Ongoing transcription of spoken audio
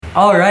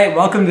All right,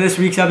 welcome to this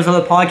week's episode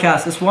of the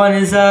podcast. This one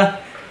is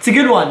it's a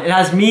good one. It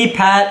has me,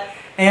 Pat,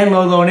 and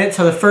Lolo in it.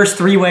 So the first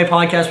three-way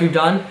podcast we've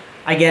done.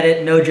 I get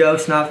it, no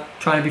jokes, not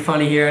trying to be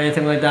funny here or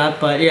anything like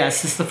that. But yeah,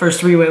 it's just the first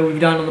three-way we've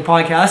done on the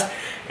podcast,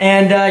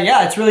 and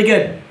yeah, it's really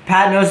good.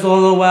 Pat knows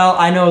Lolo well.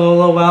 I know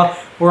Lolo well.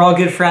 We're all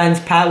good friends.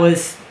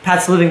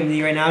 Pat's living with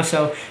me right now,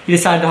 so he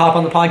decided to hop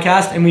on the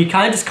podcast, and we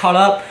kind of just caught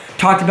up,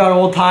 talked about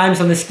old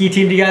times on the ski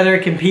team together,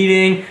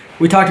 competing.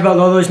 We talked about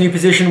Lolo's new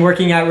position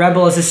working at Red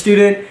Bull as a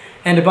student,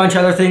 and a bunch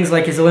of other things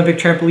like his Olympic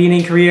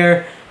trampolining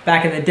career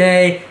back in the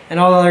day and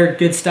all other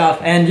good stuff.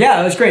 And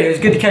yeah, it was great. It was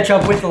good to catch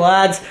up with the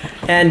lads,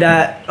 and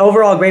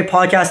overall great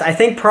podcast. I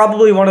think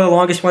probably one of the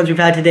longest ones we've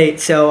had to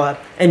date, so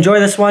enjoy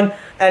this one.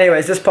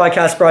 Anyways, this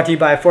podcast is brought to you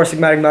by Four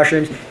Sigmatic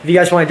Mushrooms. If you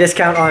guys want a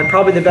discount on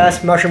probably the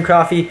best mushroom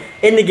coffee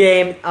in the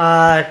game,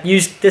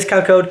 use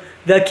discount code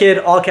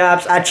THEKID, all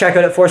caps, at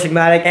checkout at Four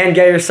Sigmatic, and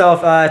get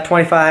yourself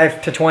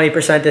 25 to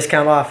 20%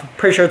 discount off.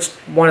 Pretty sure it's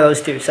one of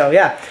those two. So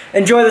yeah,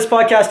 enjoy this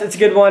podcast. It's a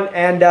good one,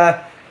 and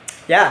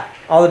yeah,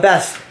 all the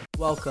best.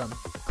 Welcome,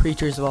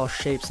 creatures of all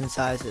shapes and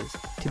sizes,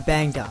 to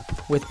Banged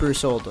Up with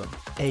Bruce Oldham,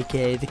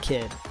 aka The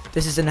Kid.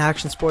 This is an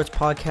action sports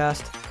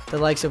podcast, the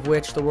likes of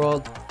which the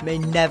world may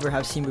never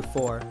have seen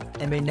before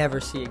and may never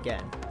see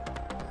again.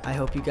 I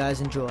hope you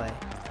guys enjoy.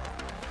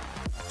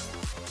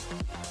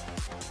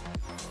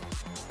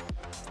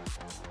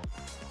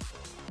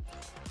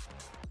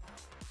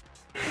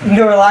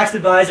 No relaxed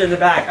advisor in the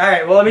back. All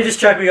right, well, let me just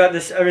check we got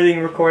everything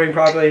recording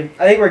properly.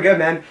 I think we're good,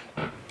 man.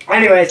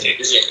 Anyways,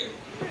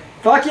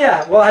 fuck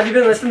yeah. Well, have you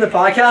been listening to the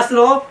podcast at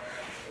all?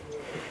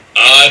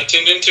 I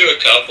tuned into a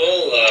couple.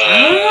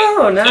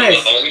 Oh,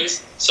 nice. Some of the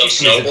homies, some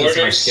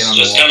snowboarders,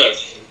 just kind of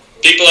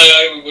people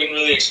I wouldn't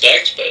really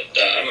expect,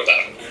 but I'm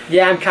about it.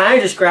 Yeah, I'm kind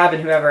of just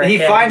grabbing whoever I can. He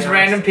finds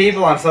random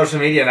people on social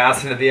media and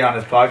asks them to be on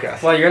his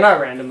podcast. Well, you're not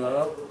random,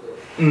 Lolo.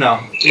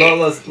 No,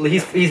 Lolo's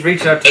he's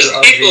reached out to There's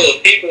the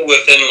people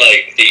within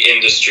like the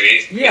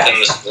industry, within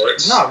the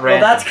sports. Not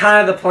random. Well, that's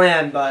kind of the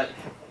plan, but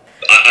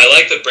I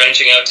like the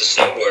branching out to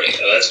snowboarding.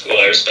 Though. That's cool.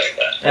 I respect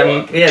that.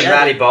 And we had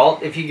Matty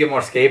Balt. If you get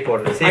more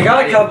skateboarders, I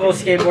got a couple of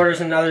skateboarders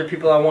and other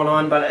people I want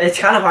on, but it's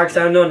kind of hard because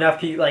I don't know enough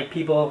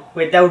people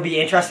that would be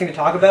interesting to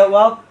talk about.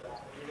 Well,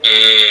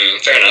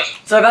 fair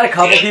enough. So I've had a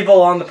couple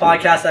people on the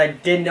podcast that I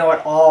didn't know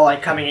at all,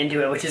 like coming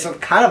into it, which is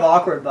kind of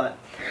awkward, but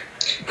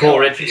Cole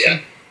Richardson.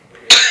 Yeah.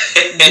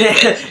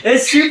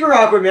 It's super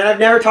awkward, man. I've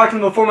never talked to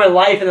them before in my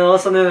life, and then all of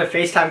a sudden they're on a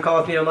FaceTime call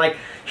with me, and I'm like,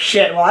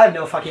 shit, well, I have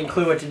no fucking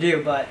clue what to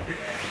do, but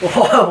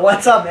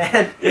what's up,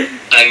 man?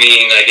 I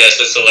mean, I guess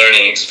it's a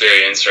learning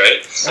experience,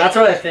 right? That's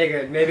what I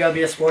figured. Maybe I'll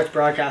be a sports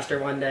broadcaster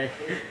one day.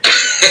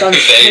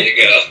 There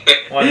you go.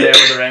 One day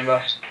over the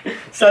rainbow.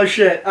 So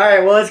shit. All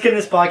right, well, let's get in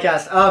this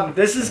podcast.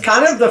 This is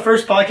kind of the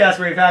first podcast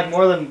where we've had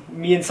more than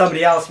me and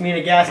somebody else, me and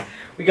a guest.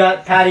 We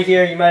got Patty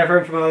here. You might have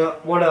heard from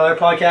one of the other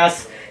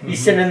podcasts. He's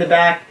sitting in the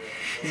back.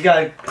 He's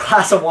got a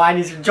glass of wine.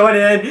 He's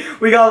joining in.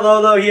 We got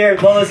Lolo here.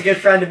 Lolo's a good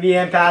friend of me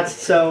and Pat's.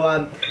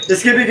 So this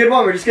is going to be a good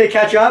one. We're just going to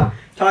catch up,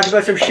 talk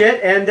about some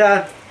shit, and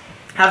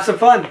have some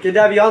fun. Good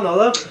to have you on,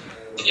 Lolo.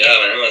 Yeah,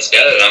 man, let's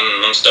get it.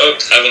 I'm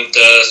stoked. Haven't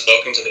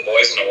spoken to the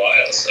boys in a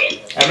while, so...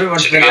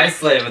 Everyone's been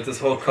isolated with this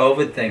whole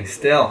COVID thing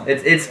still.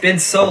 It's been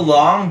so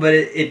long, but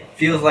it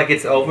feels like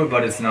it's over,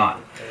 but it's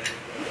not.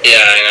 Yeah,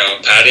 I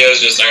know.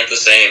 Patios just aren't the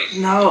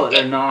same. No,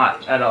 they're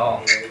not at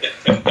all.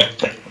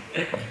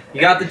 You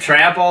got the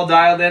tramp all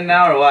dialed in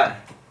now, or what?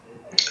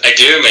 I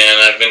do, man.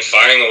 I've been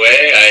firing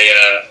away.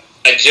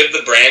 I jibbed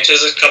the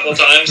branches a couple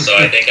times, so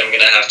I think I'm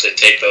gonna have to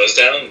take those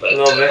down. But, A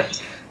little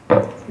bit.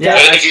 Yeah.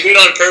 But if you do it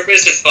on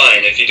purpose, it's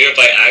fine. If you do it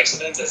by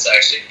accident, it's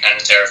actually kind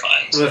of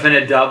terrifying. Within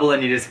a double,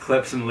 and you just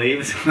clip some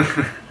leaves.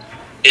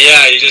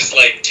 Yeah, you just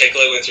like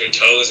tickle it with your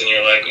toes, and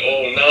you're like,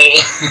 oh no,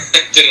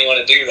 didn't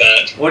want to do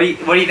that. What do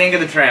you think of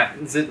the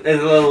tramp? Is it a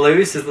little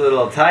loose? Is it a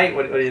little tight?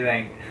 What do you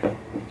think?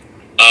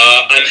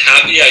 I'm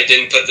happy I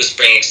didn't put the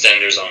spring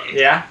extenders on.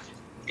 Yeah.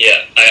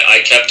 Yeah,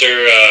 I kept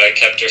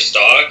her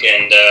stock,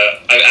 and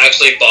I've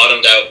actually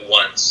bottomed out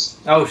once.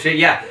 Oh shit!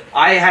 Yeah,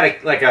 I had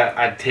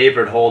a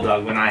tapered hole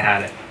dug when I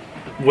had it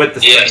with the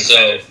spring so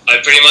extenders.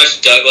 I pretty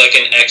much dug like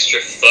an extra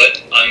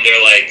foot under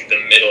like the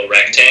middle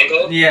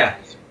rectangle. Yeah.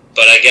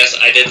 But I guess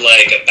I did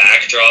like a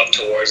backdrop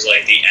towards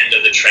like the end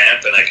of the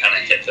tramp, and I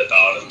kind of hit the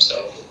bottom,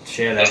 so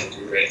shit. That's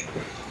great.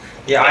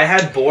 Yeah, I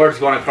had boards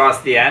going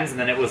across the ends, and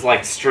then it was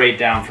like straight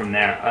down from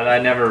there. I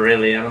don't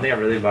think I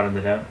really bottomed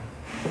it out.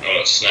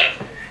 Oh snap!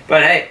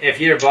 But hey, if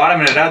you're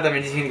bottoming it out, that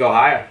means you can go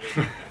higher.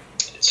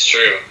 It's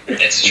true.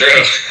 It's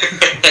true.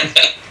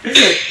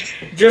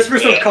 Just for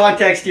some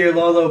context here,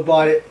 Lolo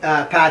bought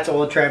Pat's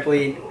old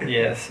trampoline.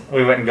 Yes,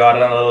 we went and got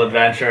it on a little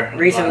adventure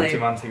recently, 2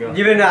 months ago.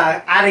 You've been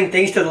adding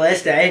things to the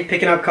list, eh?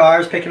 Picking up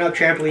cars, picking up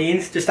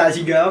trampolines, just as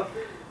you go.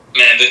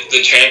 Man,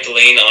 the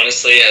trampoline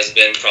honestly has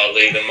been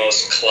probably the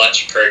most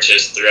clutch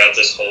purchase throughout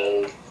this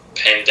whole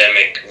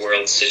pandemic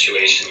world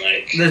situation.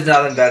 Like, there's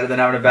nothing better than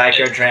having a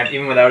backyard tramp,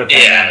 even without a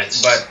pandemic.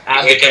 Yeah,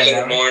 but you wake up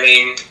in the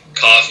morning,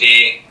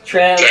 coffee,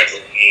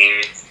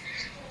 trampoline.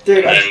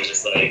 Dude, And then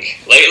just like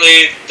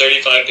lately,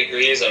 35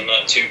 degrees. I'm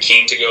not too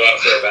keen to go out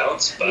for a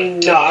bounce, but no,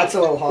 that's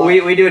a little hot.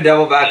 We do a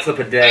double backflip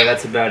a day.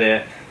 That's about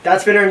it.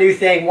 That's been our new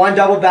thing. One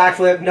double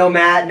backflip, no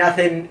mat,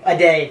 nothing a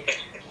day.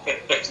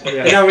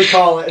 Yeah. And then we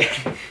call it.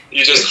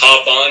 you just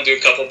hop on, do a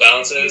couple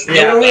bounces. You're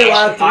Yeah. only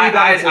allowed 3 I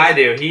bounces.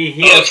 do.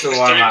 He has to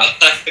warm up.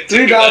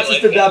 3 bounces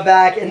to dub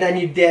back, and then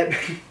you dip.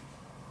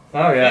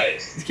 Oh yeah.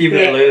 Nice. Just keep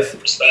it loose.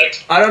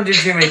 Respect. I don't do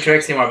too many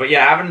tricks anymore, but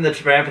yeah, having the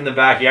tramp in the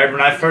backyard.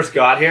 When I first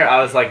got here,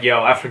 I was like,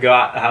 yo, I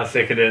forgot how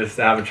sick it is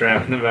to have a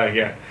tramp in the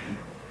backyard.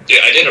 Dude,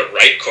 I did a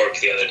right cork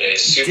the other day.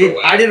 Super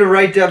wet. I did a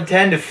right dub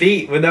 10 to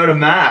feet without a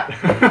mat.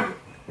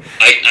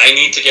 I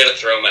need to get a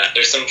throw mat.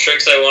 There's some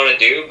tricks I want to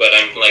do, but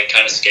I'm like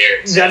kind of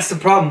scared. So. That's the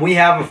problem. We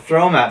have a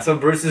throw mat, so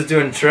Bruce is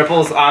doing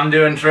triples. I'm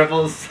doing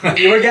triples.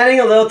 You were getting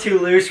a little too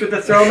loose with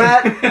the throw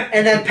mat,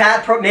 and then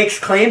Pat makes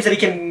claims that he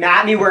can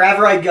mat me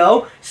wherever I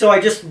go, so I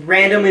just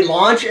randomly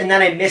launch, and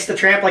then I miss the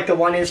tramp, like the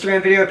one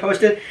Instagram video I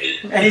posted,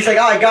 and he's like,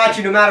 oh, I got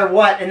you no matter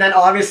what, and then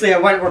obviously I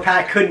went where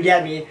Pat couldn't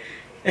get me.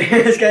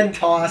 It was getting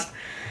tossed.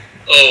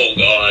 Oh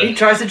god. He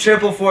tries to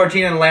triple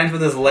 14 and lands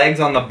with his legs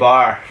on the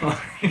bar.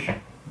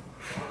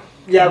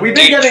 Yeah, we've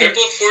been Dude, getting...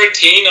 triple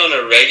 14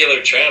 on a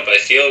regular tramp, I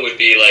feel would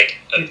be like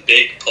a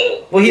big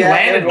pull. Well, he Yeah,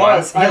 landed it one.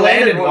 was. He I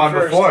landed landed one one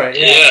first. before it.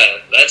 Yeah,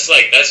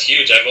 Yeah. that's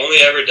huge. I've only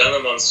ever done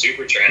them on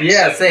super tramps.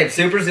 Yeah, same.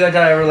 Super's the only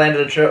time I ever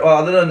landed a triple. Well,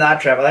 other than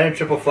that tramp, I landed a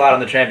triple flat on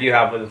the tramp you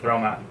have with a throw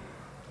mat.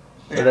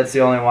 So that's the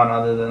only one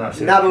other than that.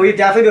 No, but we've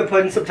definitely been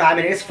putting some time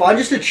in. It's fun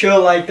just to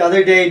chill. Like the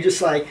other day,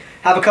 just like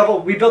have a couple.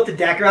 We built the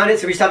deck around it,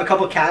 so we just have a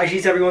couple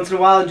cashies every once in a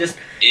while and just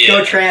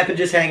go tramp and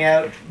just hang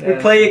out. We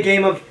Yeah. play a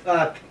game of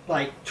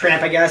like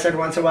tramp, I guess, every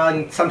once in a while,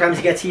 and sometimes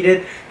it gets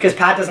heated because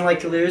Pat doesn't like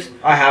to lose.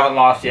 I haven't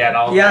lost yet.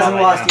 He hasn't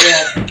lost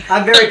yet.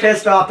 I'm very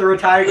pissed off. The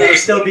retired guy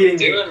is still beating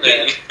me. doing,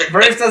 man.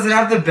 Bruce doesn't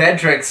have the bed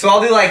trick, so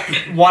I'll do like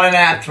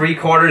 1.5,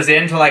 3/4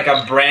 into like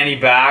a brandy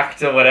back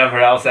to whatever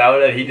else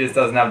out, and he just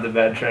doesn't have the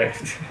bed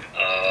tricks.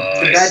 Oh,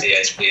 The I bed-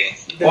 see.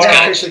 The Or deck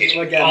I'll- is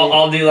what get me.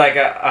 I'll do like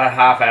a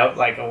half out,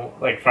 like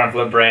front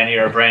flip brandy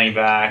or a brandy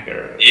back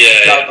or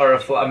Yeah. or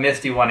a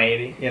misty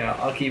 180. You know,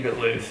 I'll keep it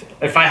loose.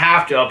 If I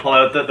have to, I'll pull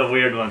out the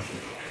weird ones.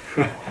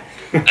 I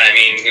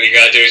mean, you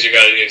gotta do what you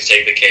gotta do to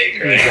take the cake,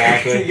 right?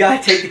 Exactly. You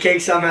gotta take the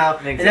cake somehow.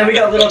 And then we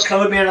got little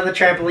code man on the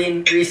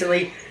trampoline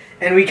recently,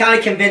 and we kind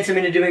of convinced him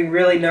into doing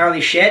really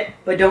gnarly shit,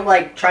 but don't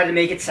like try to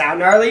make it sound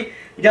gnarly.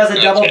 He does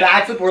a double Okay.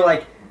 backflip. We're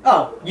like,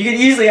 oh, you can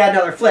easily add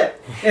another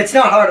flip. It's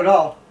not hard at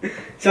all.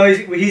 So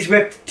he's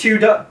whipped two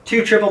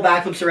triple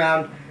backflips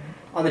around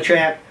on the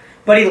tramp,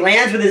 but he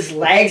lands with his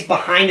legs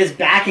behind his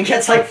back and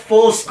gets like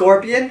full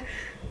scorpion.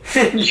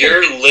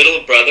 Your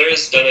little brother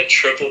has done a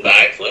triple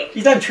backflip?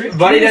 He's done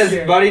Buddy this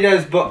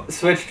does year.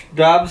 switch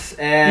dubs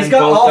and He's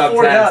got both all dub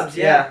 4 tens. dubs.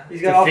 Yeah,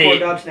 he's got to all 4 feet.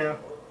 dubs now.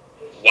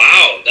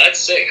 Wow, that's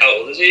sick. How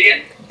old is he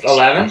again?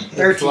 11?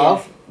 13.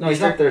 12? No, he's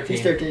not 13.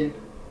 He's 13.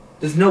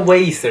 There's no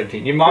way he's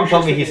 13. Your mom Pretty sure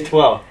told me he's he's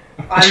 12.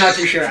 I'm not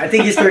too sure. I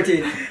think he's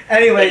 13.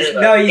 Anyways,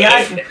 no,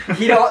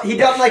 he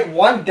done like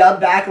 1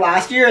 dub back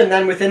last year, and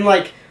then within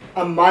like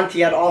a month he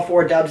had all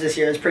 4 dubs this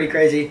year. It's pretty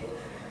crazy.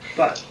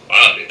 But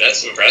Wow, dude,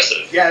 that's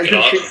impressive. yeah, Good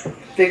on him.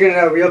 figuring it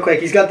out real quick.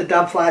 He's got the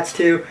dub flats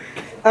too.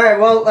 All right,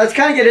 well, let's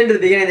kind of get into the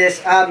beginning of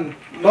this.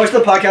 Most of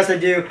the podcasts I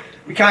do,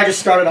 we kind of just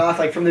started off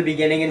like from the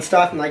beginning and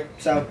stuff, and like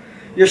so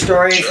your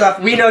story and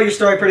stuff. We know your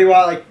story pretty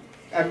well. Like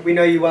we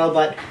know you well,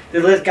 but the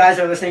guys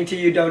that are listening to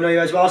you don't know you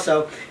as well.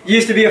 So you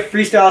used to be a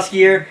freestyle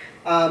skier,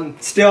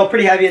 still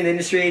pretty heavy in the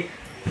industry.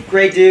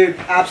 Great dude,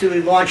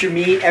 absolutely launch your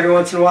meet every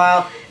once in a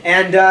while.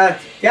 And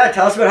yeah,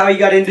 tell us about how you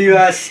got into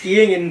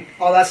skiing and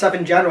all that stuff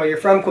in general. You're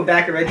from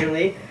Quebec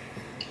originally.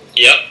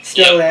 Yep.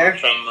 Still yep.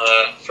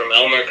 there? From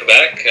Elmer,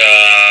 Quebec.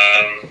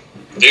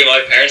 Dude,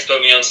 my parents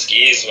put me on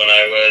skis when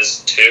I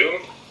was 2.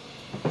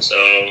 So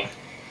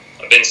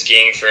I've been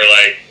skiing for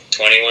like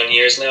 21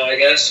 years now, I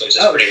guess, which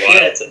is pretty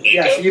wild to think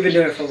Yeah, so of. you've been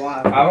doing it for a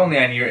while. I'm only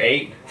on year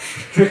 8.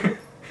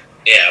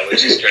 Yeah,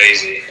 which is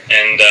crazy.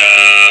 And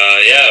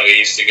yeah, we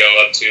used to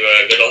go up to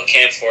good old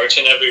Camp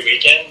Fortune every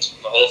weekend.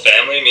 My whole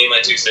family, me and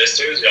my 2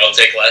 sisters, we all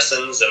take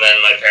lessons, and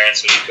then my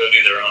parents would go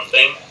do their own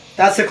thing.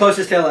 That's the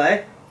closest to LA?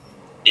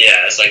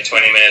 Yeah, it's like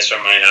 20 minutes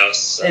from my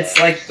house. It's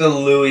like the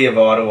Louis of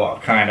Ottawa,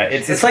 kind of.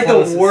 It's like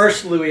the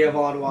worst Louis of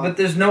Ottawa. But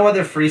there's no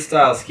other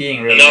freestyle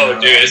skiing really. No,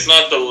 around. dude, it's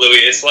not the Louis.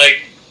 It's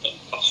like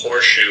a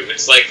horseshoe.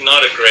 It's like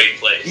not a great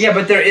place. Yeah,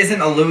 but there isn't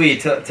a Louis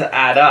to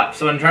add up.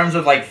 So in terms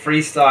of like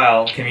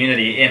freestyle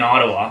community in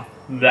Ottawa,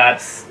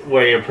 that's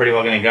where you're pretty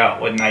well gonna go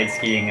with night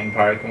skiing and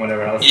park and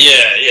whatever else.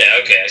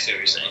 Yeah, okay, I see what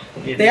you're saying.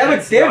 They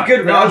have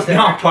good rails there.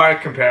 Not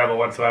park comparable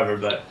whatsoever,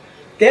 but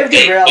They have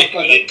good rails,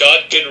 but They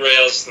got good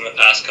rails in the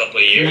past couple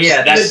of years.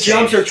 Yeah, that's- the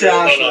jumps are Still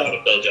trash. don't know how though.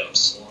 to build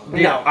jumps.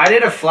 No. I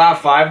did a flat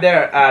 5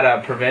 there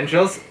at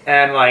Provincials,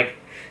 and like,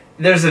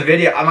 there's a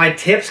video. My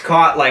tips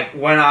caught like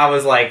when I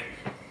was like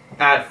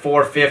at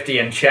 450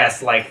 and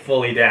chest like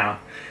fully down.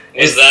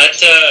 Was that,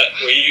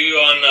 were you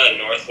on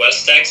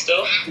Northwest Tech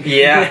still?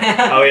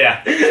 Yeah. Oh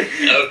yeah.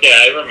 Okay,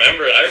 I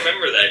remember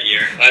that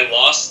year. I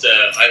lost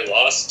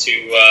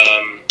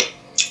to,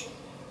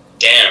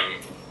 damn.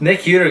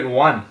 Nick Hudig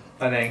won,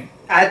 I think.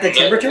 At the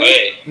timber tour?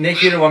 Way. Nick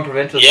Heater won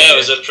provincials. Yeah, it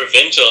was at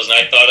provincials, and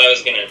I thought I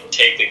was gonna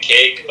take the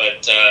cake,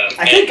 but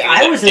I think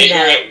I was in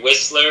that. at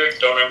Whistler.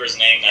 Don't remember his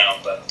name now,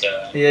 but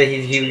Yeah,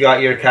 he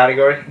got your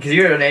category because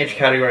you're an age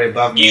category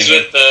above me. he's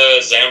with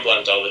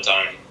Zamblunt all the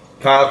time.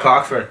 Kyle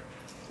Coxford.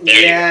 There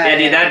you go. Yeah,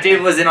 dude, that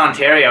dude was in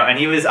Ontario, and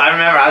I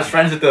remember I was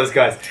friends with those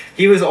guys.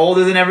 He was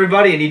older than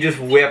everybody, and he just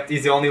whipped.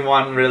 He's the only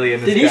one really in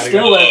this Did he category.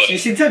 still whip? You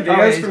seen some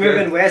videos he's from good.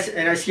 Moving West,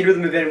 and I skied with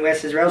him Moving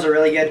West. His rails are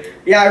really good.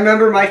 Yeah, I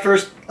remember my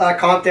first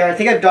comp there. I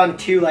think I've done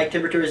 2 like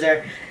timber tours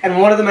there, and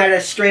one of them I had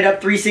a straight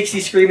up 360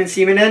 screaming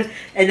seaman in,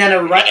 and then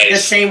the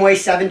Nice. same way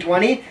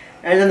 720,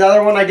 and then the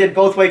other one I did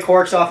both way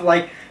corks off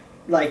like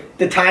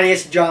the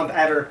tiniest jump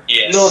ever.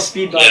 Yes. Little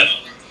speed bump. Yeah,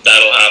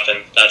 that'll happen.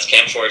 That's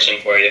Camp Fortune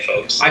for you,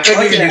 folks. I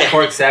couldn't even Okay. do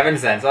cork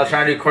 7s then, so I was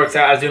trying to do cork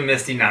 7. I was doing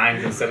Misty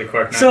 9s instead of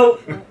cork 9. So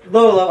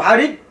Lolo, how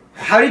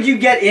did you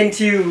get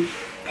into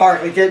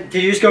park? Like, did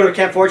you just go to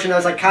Camp Fortune? I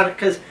was like, kind of,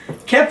 because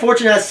Camp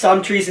Fortune has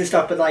some trees and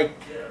stuff, but like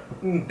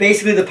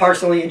basically the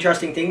park's the only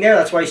interesting thing there.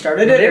 That's why you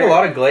started it. they have or- a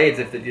lot of glades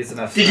if they use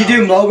enough. Did you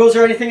do moguls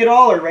or anything at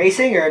all, or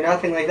racing, or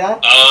nothing like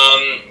that?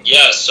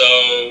 Yeah,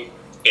 so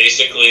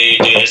basically,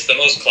 dude, it's the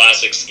most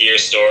classic skier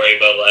story,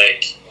 but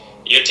like,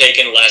 you're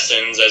taking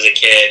lessons as a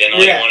kid, and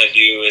all Yeah. you want to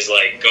do is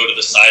like go to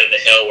the side of the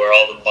hill where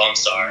all the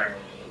bumps are.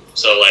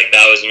 So like,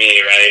 that was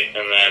me, right?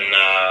 And then,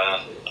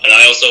 and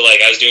I also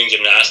I was doing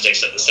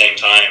gymnastics at the same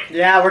time.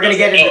 Yeah, we're gonna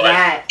get into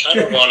that. I kind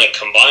of want to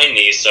combine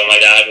these, so my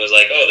dad was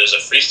like, "Oh, there's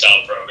a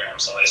freestyle program,"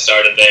 so I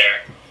started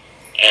there,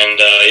 and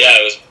yeah,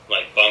 it was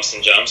like bumps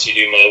and jumps. You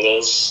do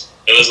moguls.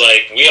 It was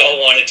like we all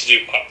wanted to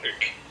do park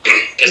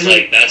because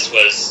like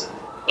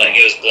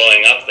it was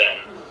blowing up then.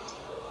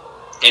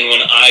 And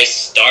when I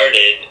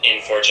started in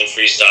Fortune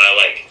Freestyle,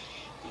 like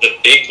the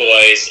big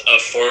boys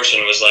of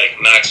Fortune was like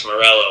Max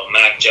Morello,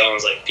 Mac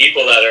Jones, like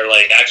people that are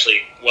like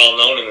actually well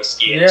known in the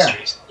ski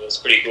industry. So it was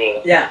pretty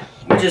cool. Yeah,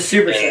 which is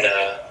super And sick.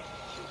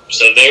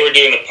 so they were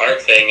doing the park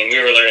thing, and we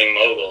were learning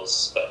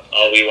moguls, but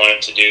all we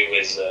wanted to do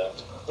was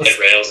hit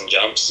rails and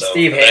jumps. So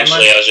Steve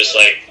eventually Hamlin? I was just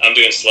like, I'm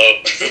doing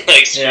slope,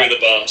 like screw Yeah. the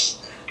bumps.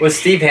 Was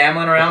Steve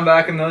Hamlin around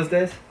back in those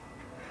days?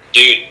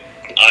 Dude,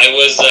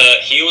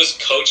 he was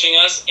coaching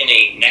us in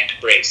a neck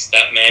brace.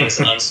 That man is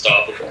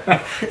unstoppable.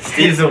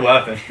 Steve's a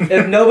weapon.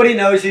 If nobody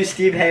knows who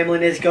Steve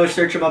Hamlin is, go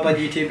search him up on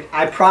YouTube.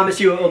 I promise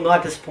you, it will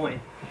not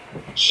disappoint.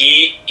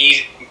 He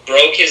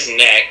broke his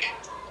neck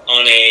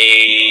on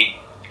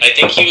I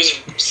think he was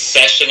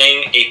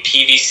sessioning a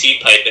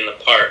PVC pipe in the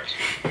park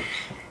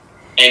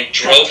and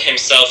drove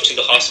himself to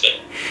the hospital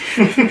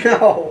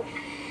No.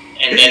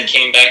 and then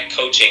came back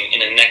coaching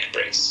in a neck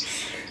brace.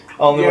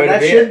 Only Yeah, way to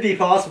that be should it. be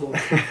possible.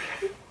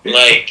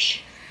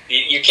 Like,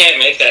 you can't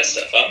make that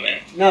stuff up,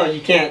 man. No,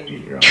 you can't.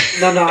 You're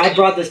wrong. No, I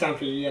brought this down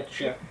for you. You have to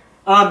share.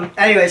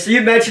 Anyway, so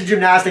you mentioned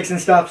gymnastics and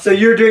stuff. So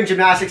you were doing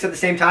gymnastics at the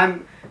same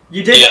time.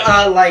 You did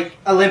Yeah. like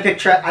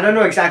Olympic. I don't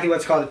know exactly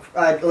what's called.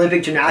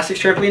 Olympic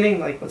gymnastics trampolining.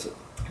 Like what's it?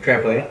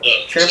 Trampoline.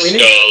 Just Trampolining?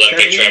 go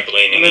Olympic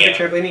trampolining. Olympic Yeah.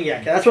 trampolining. Yeah,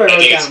 okay, that's what I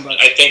wrote down. But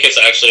I think it's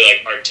actually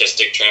like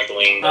artistic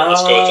trampoline. But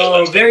let's go with oh,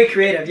 Olympic. very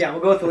creative. Yeah, we'll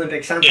go with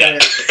Olympic. Sounds Yeah.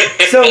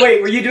 better. So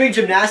wait, were you doing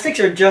gymnastics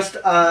or just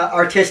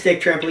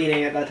artistic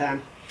trampolining at that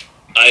time?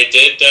 I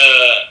did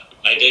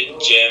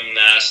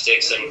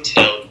gymnastics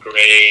until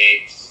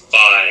grade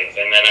 5,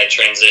 and then I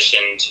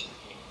transitioned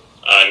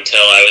until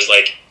I was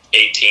like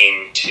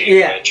 18 to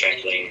Yeah.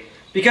 trampoline.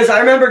 Because I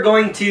remember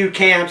going to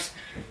camps,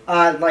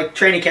 like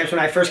training camps when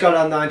I first got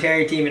on the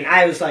Ontario team, and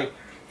I was like,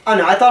 I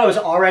don't know, I thought I was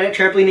alright at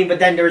trampolining, but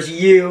then there's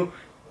you,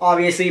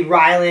 obviously,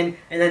 Rylan,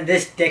 and then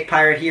this dick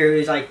pirate here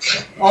who's like,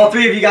 all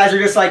 3 of you guys are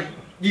just like,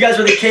 you guys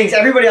were the kings.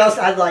 Everybody else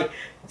had like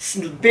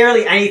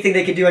barely anything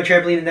they could do on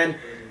trampoline, and then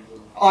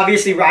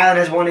obviously Rylan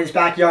has one in his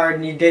backyard,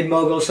 and he did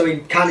mogul, so he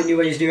kind of knew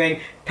what he was doing.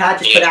 Pat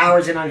just put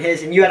hours in on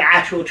his, and you had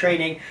actual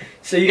training,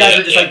 so you guys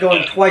were just like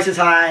going twice as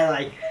high,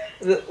 like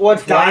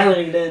What's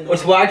dialing it in.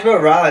 What's whacked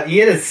about Rod? He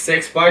had a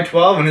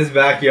 6x12 in his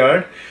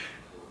backyard.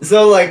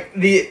 So like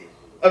the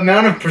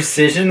amount of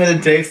precision that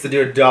it takes to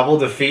do a double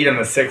defeat on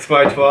a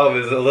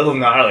 6x12 is a little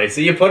gnarly.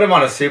 So you put him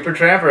on a super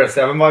tramp or a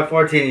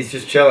 7x14, he's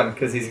just chilling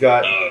because he's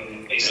got.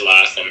 He's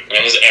laughing, and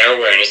his air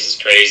awareness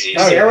is crazy.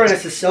 His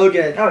awareness is so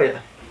good. Oh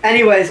yeah.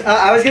 Anyways,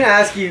 I was gonna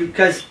ask you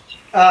because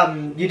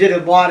you did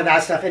a lot of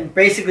that stuff, and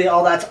basically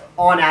all that's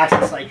on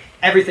axis. Like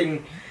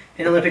everything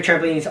in Olympic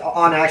trampoline is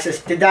on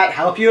axis. Did that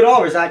help you at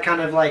all, or is that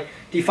kind of like?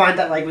 Do you find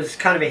that like was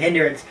kind of a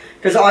hindrance?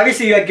 Because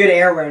obviously you had good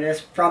air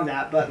awareness from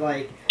that, but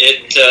like.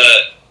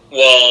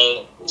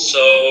 Well,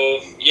 so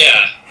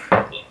yeah.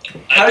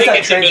 How I does think that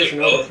it's a bit transition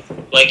of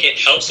both. Like it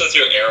helps with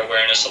your air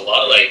awareness a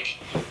lot. Like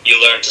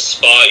you learn to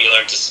spot, you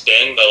learn to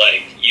spin, but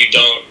like you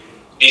don't.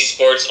 These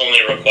sports only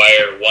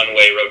require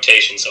one-way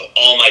rotation, so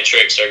all my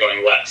tricks are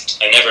going left.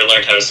 I never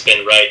learned how to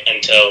spin right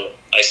until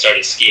I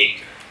started skiing.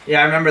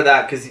 Yeah, I remember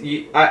that because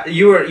you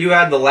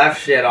had the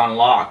left shit on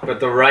lock, but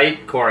the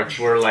right corks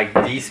were like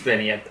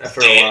de-spinny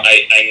for a while.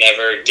 I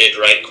never did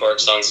right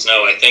corks on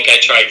snow. I think I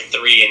tried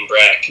 3 in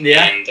Breck,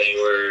 Yeah. and they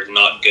were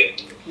not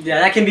good. Yeah,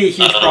 that can be a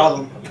huge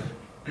problem.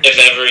 if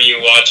ever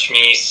you watch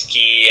me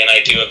ski and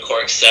I do a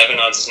cork 7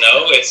 on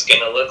snow, it's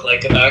gonna look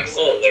like a bag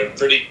full. They're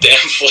pretty damn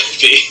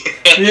flippy.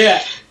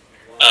 Yeah.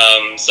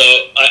 So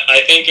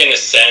I think in a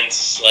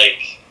sense,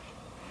 like,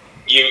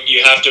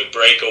 you have to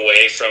break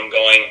away from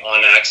going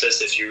on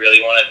axis if you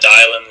really want to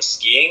dial in the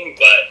skiing,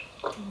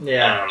 but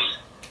Yeah.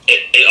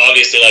 It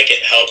obviously, like,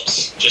 it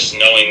helps just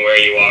knowing where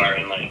you are,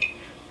 and like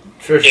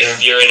For sure.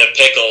 if you're in a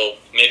pickle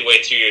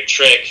midway through your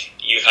trick,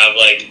 you have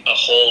like a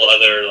whole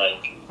other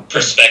like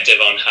perspective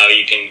on how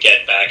you can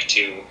get back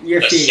to Your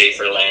a feet.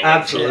 safer landing.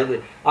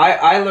 Absolutely.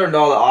 I learned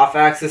all the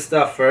off-axis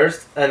stuff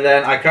first, and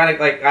then I kind of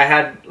like I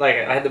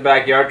had the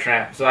backyard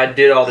tramp, so I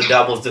did all the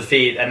doubles to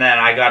feet, and then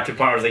I got to a point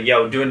where I was like,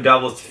 yo, doing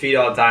doubles to feet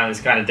all the time is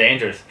kind of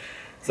dangerous.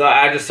 So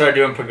I just started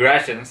doing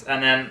progressions,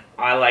 and then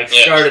I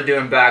started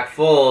doing back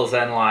fulls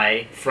and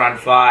like front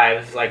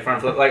fives, like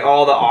front flip, like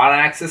all the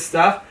on-axis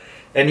stuff.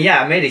 And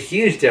yeah, it made a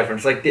huge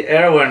difference. Like the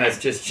air awareness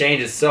just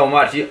changes so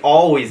much. You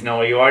always know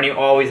where you are, and you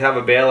always have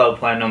a bailout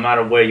plan no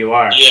matter where you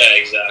are. Yeah,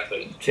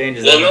 exactly.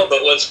 Changes. Well, no,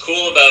 but what's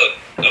cool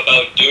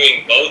about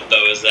doing both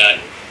though is that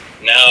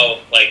now,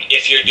 like,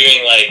 if you're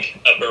doing like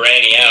a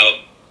Barani out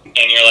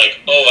and you're like,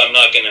 oh, I'm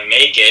not gonna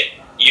make it,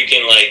 you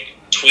can like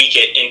tweak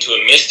it into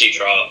a Misty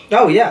drop.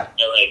 Oh yeah.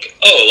 You're like,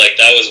 oh, like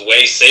that was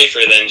way safer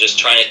than just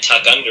trying to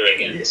tuck under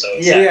again. So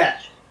it's,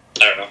 Yeah.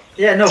 I don't know.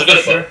 Yeah, no, It's a for bit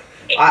of sure. both.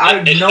 It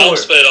I know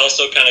helps, it. but it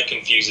also kind of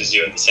confuses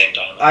you at the same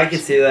time. I can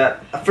see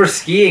that. For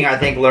skiing, I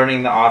think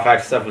learning the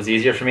off-axis stuff was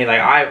easier for me. Like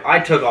I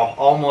took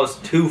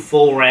almost 2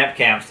 full ramp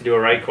camps to do a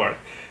right cork.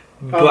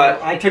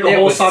 But I took a it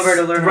whole was- summer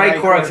to learn right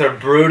corks cork. are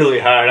brutally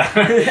hard.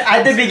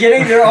 At the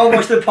beginning, they're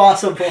almost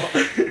impossible.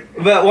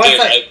 But once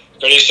Dude, I'm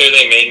pretty sure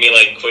they made me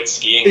like quit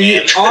skiing,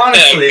 man.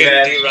 Honestly, I couldn't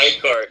man. do right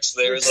corks.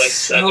 There was like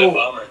such So- a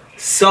bummer.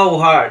 so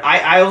hard.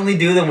 I only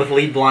do them with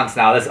lead blunts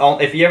now.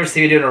 If you ever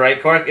see me doing a right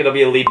cork, it'll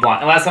be a lead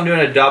blunt. Unless I'm doing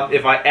a dub,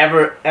 if I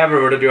ever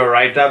were to do a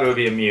right dub, it would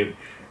be a mute.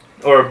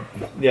 Or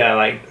yeah,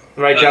 like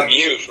right A dub.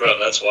 mute, bro.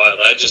 That's wild.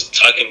 I just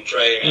tuck and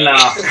pray, man. No,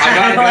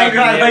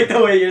 I like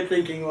the way you're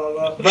thinking,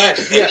 Lola. But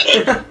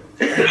yeah.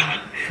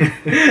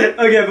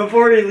 Okay,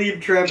 before we leave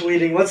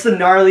trampolining, what's the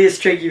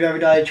gnarliest trick you've ever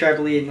done at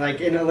trampoline,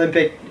 like in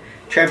Olympic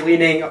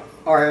trampolining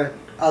or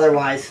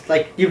otherwise?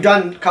 Like, you've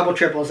done a couple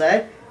triples,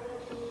 eh?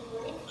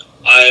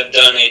 I have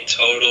done a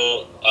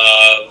total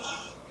of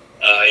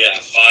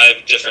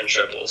 5 different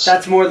triples.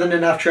 That's more than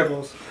enough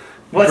triples.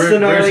 What's the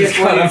Bruce gnarliest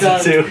has one you've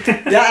got done? up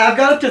to 2. Yeah, I've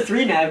got up to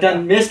 3 now. I've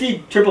done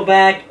Misty, triple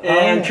back,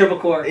 and Oh. triple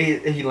core.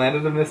 He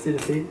landed a Misty to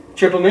feet.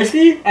 Triple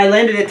Misty, I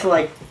landed it to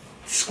like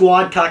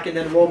squad tuck and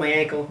then roll my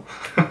ankle.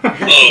 Oh,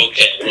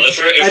 okay. Well, if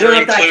I we're don't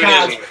know if that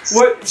including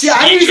counts. See, I'm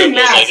ski using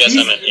triples, I math. guess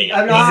I'm at 8.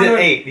 I'm not. He's at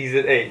 8. He's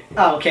at 8.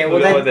 Oh, okay. Well,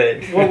 We'll go then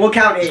with 8. we'll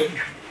count 8.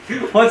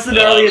 What's the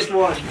gnarliest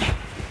one?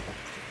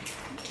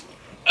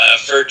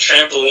 For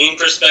trampoline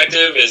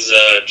perspective is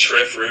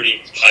Triff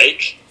Rudy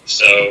Pike.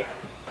 So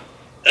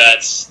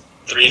that's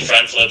 3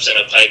 front flips in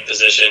a pike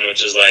position,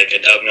 which is like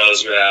a dub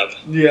nose grab.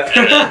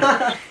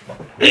 Yeah.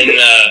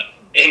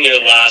 In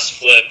your last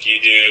flip, you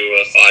do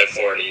a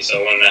 540, so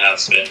 1.5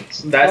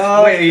 spins. That's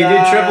Oh, wait. You did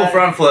God. triple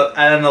front flip,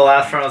 and then the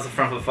last front was a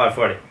front flip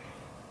 540.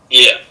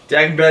 Yeah.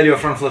 I can barely do a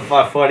front flip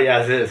 540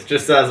 as is,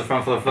 just as a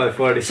front flip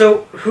 540.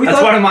 So who That's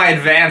one thought of my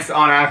advanced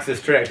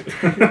on-axis tricks.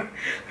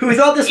 who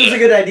thought this was a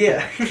good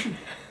idea?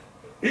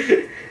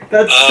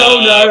 That's so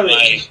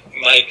gnarly.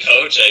 My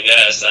coach, I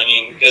guess. I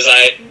mean, because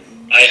I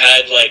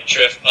had like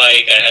Triff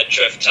Pike, I had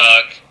Triff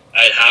Tuck,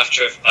 I had half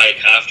Triff Pike,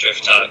 half Triff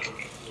Tuck.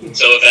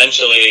 So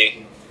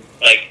eventually,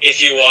 like,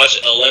 if you watch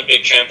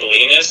Olympic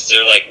trampolinists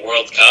or like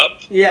World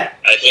Cup, Yeah.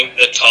 I think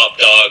the top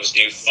dogs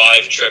do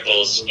 5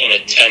 triples in a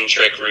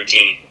 10-trick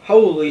routine.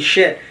 Holy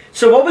shit.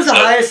 So what was the So-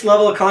 highest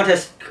level of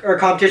contest or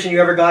competition you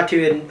ever got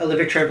to in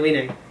Olympic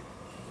trampolining?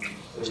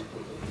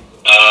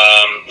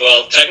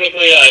 Well,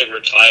 technically, I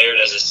retired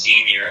as a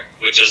senior,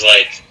 which is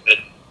like the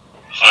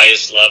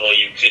highest level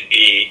you could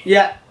be.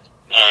 Yeah.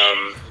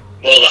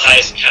 Well, the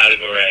highest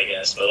category, I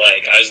guess. But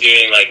like, I was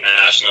doing like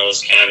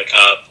nationals, Canada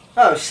Cup.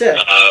 Oh, sick.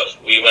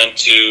 We went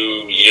to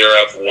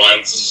Europe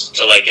once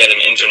to like get an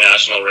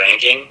international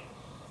ranking.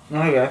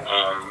 Okay.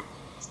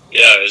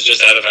 Yeah, it was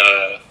just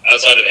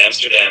outside of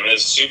Amsterdam. It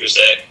was super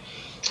sick.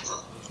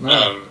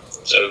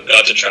 So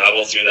got to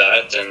travel through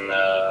that,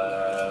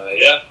 and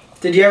yeah.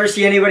 Did you ever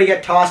see anybody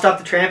get tossed off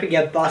the tramp and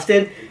get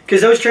busted?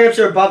 Because those tramps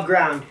are above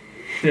ground.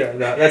 Yeah,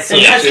 that's so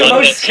And that's the true.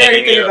 most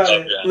scary thing about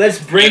it. Let's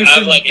bring You have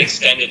some. like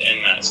extended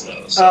end mats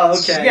though. So Oh,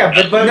 it's- okay. Yeah,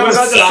 but No, no what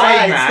about the side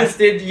sides? mats,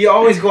 dude. You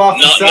always go off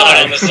the Not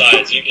side. on the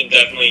sides. You can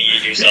definitely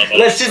eat yourself off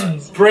Let's the just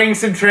sides. bring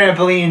some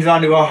trampolines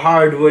onto a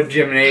hardwood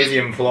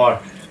gymnasium floor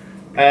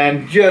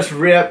and just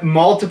rip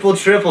multiple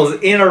triples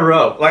in a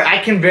row. Like, I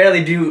can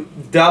barely do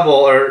double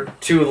or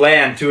to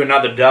land to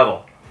another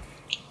double.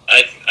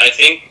 I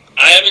think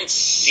I haven't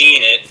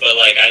seen it, but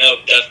like I know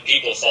deaf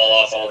people fall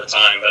off all the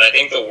time. But I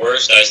think the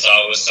worst I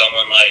saw was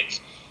someone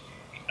like,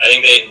 I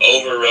think they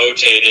over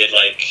rotated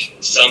like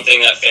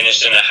something that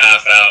finished in a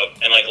half out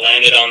and like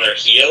landed on their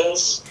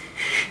heels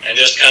and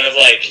just kind of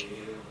like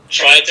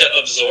tried to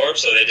absorb.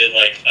 So they did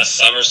like a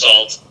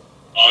somersault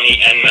on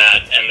the end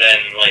mat and then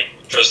like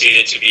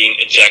proceeded to being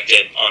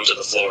ejected onto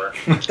the floor.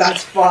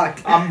 That's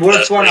fucked. Worst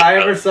That's one pretty I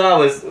tough. ever saw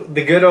was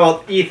the good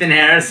old Ethan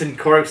Harrison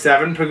Cork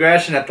 7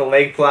 progression at the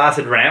Lake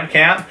Placid ramp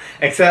camp,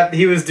 except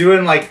he was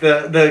doing like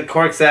the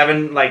Cork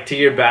 7 like to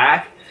your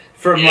back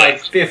from Yeah. like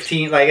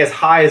 15, like as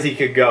high as he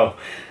could go.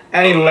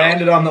 And he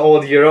landed on the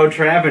old Euro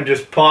tramp and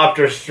just popped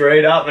her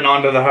straight up and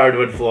onto the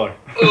hardwood floor.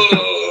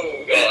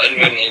 Oh god,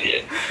 what an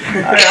idiot.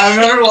 I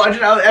remember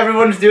watching how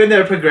everyone's doing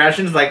their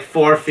progressions like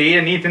 4 feet,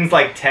 and Ethan's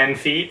like 10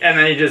 feet, and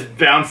then he just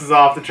bounces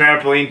off the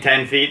trampoline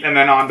 10 feet and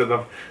then onto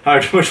the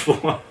hardwood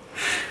floor.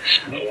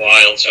 A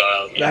wild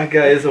child. That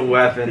guy is a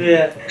weapon.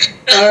 Yeah.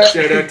 Alright.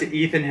 Shout out to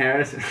Ethan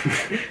Harrison.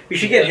 We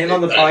should get him on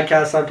the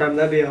podcast sometime.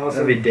 That'd be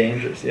awesome. That'd be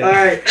dangerous, yeah.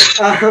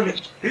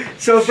 Alright.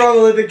 So from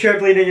Olympic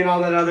trampolining and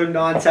all that other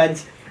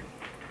nonsense,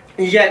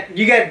 you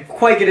get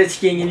quite good at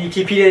skiing, and you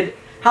competed.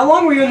 How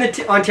long were you in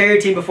the Ontario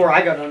team before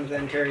I got on the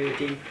Ontario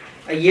team?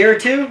 A year or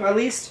two, at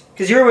least?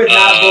 Because you were with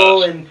Matt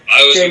Bull and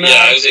I was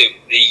J-Mac.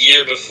 the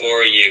year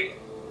before you.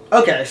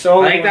 Okay,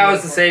 so I think that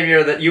was the same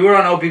year that you were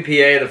on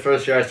OPPA the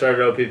first year I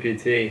started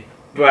OPPT.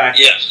 But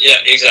Yeah,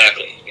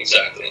 exactly.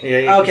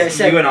 yeah, Okay,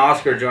 sick. you and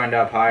Oscar joined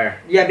up higher.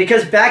 Yeah,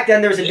 because back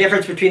then there was a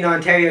difference between the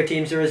Ontario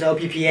teams. There was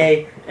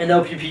OPPA and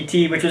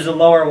OPPT, which was the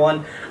lower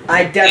one.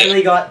 I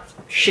definitely got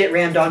shit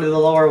rammed onto the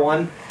lower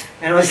one,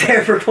 and I was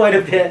there for quite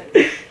a bit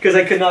because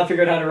I could not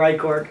figure out how to ride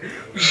cork.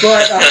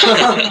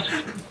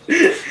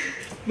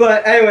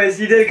 But anyways,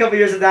 you did a couple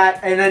years of that,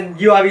 and then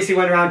you obviously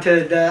went around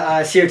to the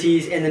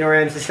COTs and the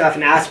NORAMs and stuff,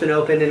 and Aspen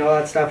Open and all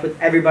that stuff with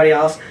everybody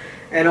else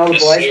and all the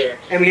Yes, boys. sir.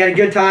 And we had a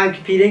good time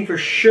competing for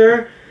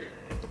sure.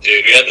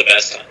 Dude, we had the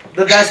best time.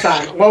 The best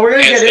time. Well, we're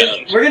gonna Hands get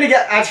in. down. We're gonna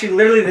get actually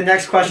literally the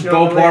next question on the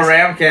Beauport list.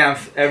 Ram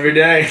camps every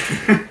day.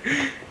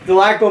 The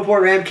Lac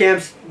Beauport Ram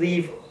camps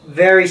leave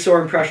very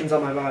sore impressions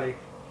on my body.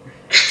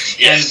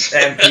 Yes.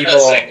 and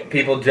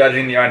people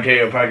judging the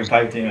Ontario Park and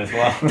Pipe team as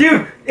well.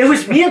 Dude, it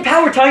was me and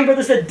Pat were talking about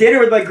this at dinner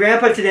with my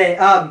grandpa today.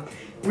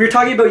 We were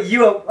talking about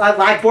you at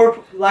Lac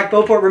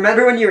Beauport.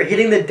 Remember when you were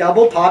hitting the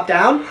double top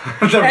down?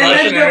 the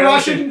And then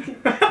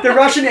the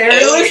Russian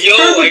aerialist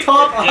turned the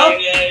top up.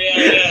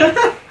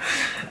 Yeah.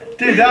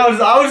 Dude, I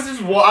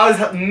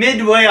was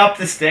midway up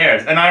the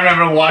stairs, and I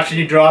remember watching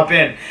you drop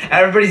in.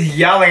 Everybody's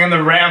yelling, and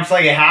the ramp's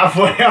like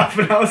halfway up,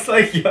 and I was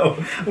like, "Yo,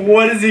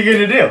 what is he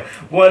gonna do?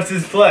 What's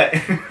his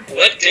play?"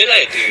 What did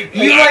I do?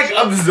 You like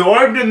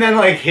absorbed and then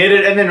like hit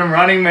it, and then a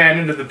running man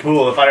into the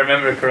pool, if I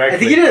remember correctly. I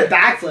think you did a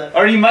backflip.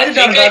 Or you might have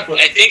done a backflip.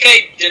 I think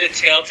I did a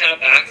tail tap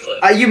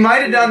backflip. You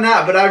might have done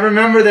that, but I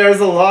remember there was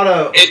a lot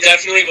of. It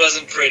definitely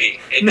wasn't pretty.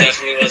 It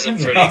definitely wasn't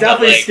pretty. No. It's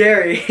definitely Like,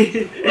 scary.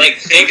 like,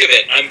 think of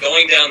it. I'm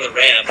going down the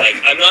ramp. Like,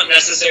 I'm not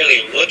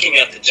necessarily looking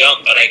at the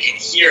jump, but I can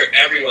hear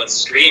everyone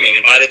screaming.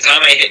 And by the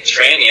time I hit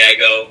tranny, I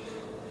go,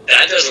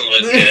 that doesn't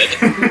look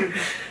good.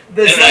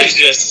 This And I like,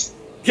 just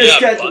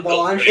get buckled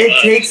launched. pretty It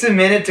much. takes a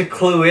minute to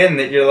clue in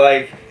that you're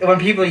like, when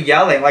people are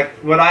yelling, like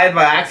when I had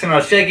my accident, I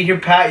was shaking, hear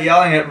Pat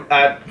yelling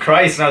at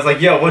Christ, and I was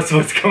like, yo, what's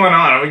going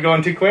on? Are we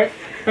going too quick?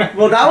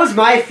 well, that was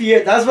my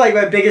fear. That was like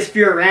my biggest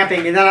fear of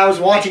ramping. And then I was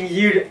watching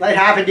you that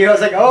happen to you. I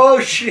was like, oh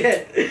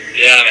shit.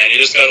 Yeah, man, you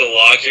just gotta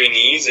lock your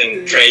knees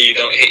and pray you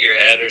don't hit your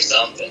head or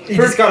something. You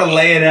just gotta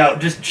lay it out,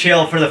 just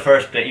chill for the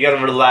first bit. You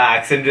gotta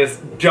relax and just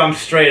jump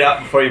straight up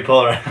before you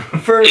pull around.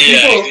 For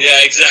people,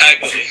 Yeah,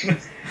 exactly.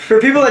 For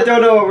people that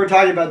don't know what we're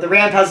talking about, the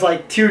ramp has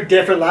like two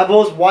different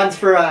levels. One's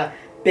for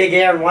big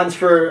air and one's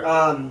for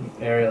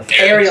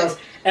aerials.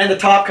 And the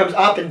top comes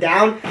up and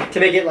down to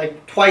make it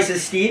like twice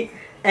as steep.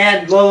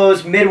 And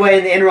Lolo's midway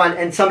in the in run,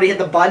 and somebody hit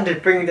the button to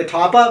bring the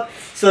top up.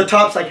 So the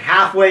top's like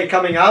halfway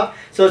coming up.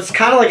 So it's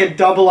kind of like a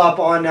double up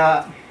on,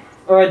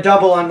 or a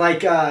double on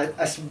like a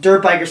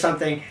dirt bike or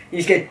something.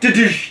 You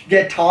just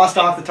get tossed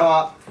off the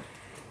top.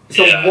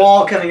 So Yeah.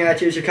 wall coming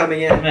at you as you're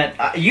coming in. Man,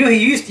 you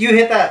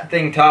hit that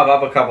thing top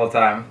up a couple of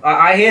times.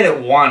 I hit it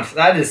once.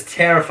 That is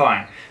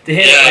terrifying. To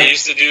hit Yeah, it I like,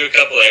 used to do a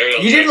couple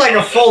aerials. you did like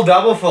a full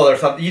double full or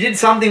something. You did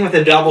something with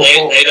a double lay,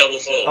 full. lay double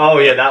full. Oh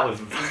yeah, that was.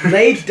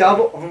 Late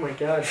double. Oh my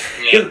god.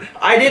 Yeah.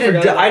 I did I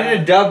forgot about I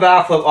did a dub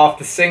backflip off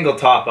the single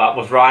top up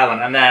with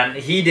Rylan, and then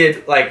he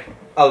did like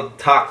a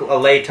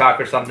lay tuck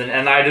or something,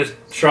 and I just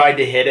tried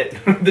to hit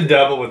it the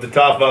double with the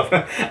top up,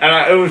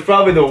 and it was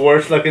probably the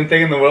worst looking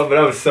thing in the world, but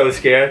I was so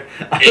scared.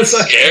 It's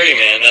scary,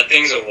 man. That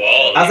thing's a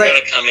wall. I was You like-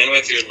 gotta come in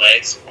with your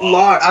legs.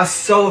 I was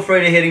so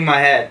afraid of hitting my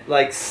head,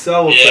 like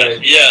so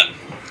afraid. Yeah.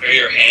 Or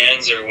your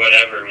hands or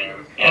whatever,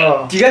 man. Yeah.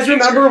 Oh Do you guys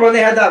remember when they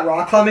had that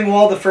rock climbing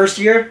wall the first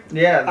year?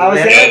 yeah, I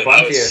was they had there. a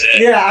bunch That was here.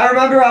 sick. Yeah, I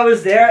remember I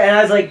was there and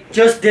I was like,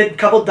 just did a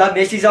couple dub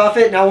misties off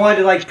it, and I wanted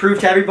to like prove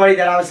to everybody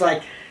that I was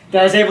like,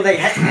 that I was able to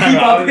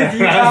keep up with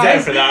you I was there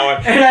guys. for that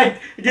one. And I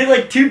did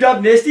like 2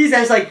 dub misties, and I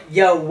was like,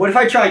 yo, what if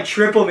I try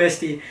triple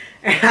misty?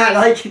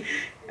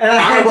 And And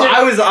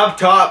I was up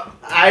top.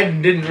 I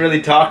didn't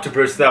really talk to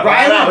Bruce stuff.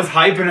 I was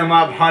hyping him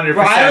up 100%.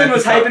 Rylan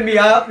was hyping me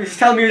up. He was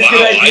telling me it was a Wow,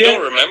 good idea. I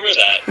don't remember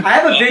that. I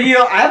have a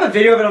video. I have a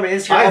video of it on my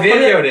Instagram. I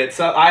videoed it,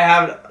 so I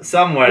have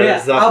somewhere.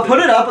 Yeah, I'll put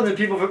it up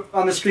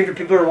on the screen for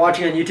people who are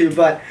watching on YouTube.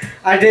 But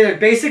I did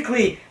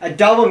basically a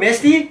double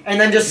Misty and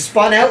then just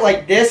spun out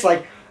like this,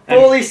 like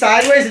fully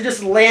sideways, and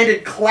just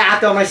landed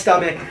clapped on my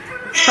stomach.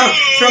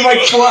 From like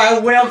I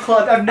whale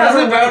clubbed. I've That never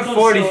was about whale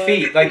 40 clubbed so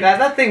feet. Like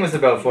that thing was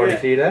about 40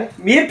 feet, eh?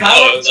 Me and No,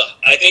 Powell.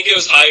 I think it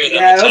was higher than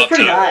Yeah, it the was top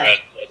pretty tower high.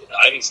 at the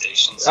diving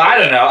station. So I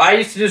don't know. I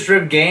used to just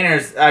rip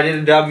gainers. I did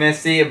a dub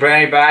Misty, a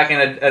brandy back,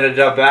 and a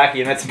dub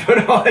backy, and that's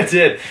about all I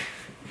did.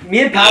 Me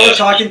and Powell were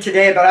talking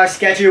today about how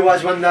sketchy it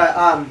was when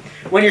the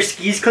when your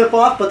skis clip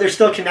off, but they're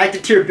still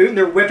connected to your boot and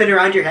they're whipping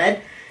around your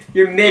head.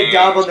 You're mid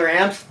dub on the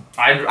ramps.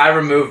 I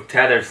removed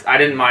tethers. I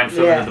didn't mind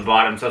swimming Yeah. at the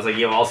bottom, so I was like,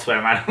 yo, I'll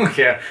swim. I don't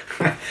care.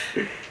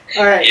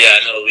 All right. Yeah,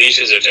 no,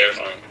 leashes are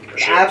terrifying. For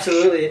sure.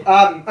 Absolutely.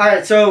 All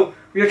right. So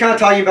we were kind of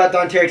talking about the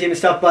Ontario team and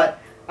stuff,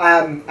 but I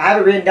have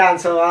it written down,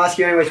 so I'll ask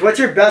you anyways. What's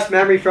your best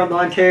memory from the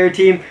Ontario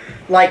team?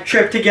 Like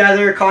trip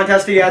together,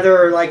 contest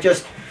together, or like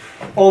just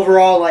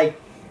overall like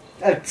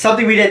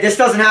something we did. This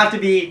doesn't have to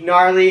be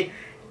gnarly.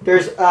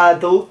 There's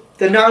the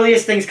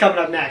gnarliest things coming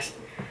up next.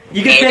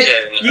 You can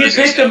pick. You can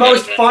pick the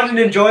most fun and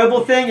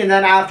enjoyable thing, and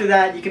then after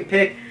that, you can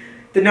pick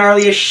the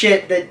gnarliest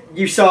shit that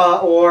you saw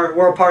or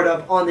were a part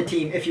of on the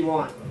team if you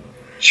want.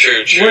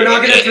 True. We're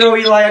not going to throw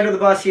Eli under the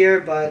bus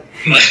here, but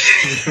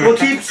we'll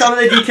keep some of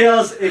the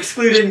details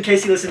excluded in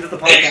case you listen to the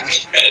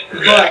podcast.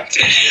 But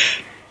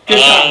good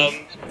times.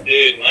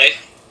 Dude, my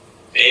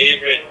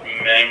favorite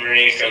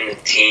memory from the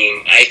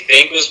team, I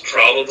think, was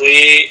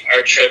probably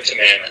our trip to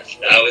Mammoth.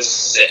 That was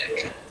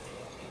sick.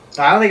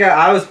 I don't think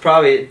I was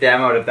probably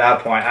demoed at that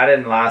point. I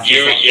didn't last.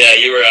 You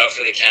were out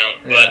for the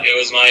count, but it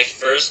was my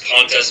first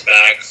contest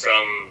back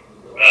from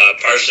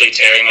partially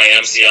tearing my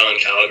MCL in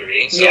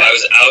Calgary. So I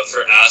was out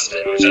for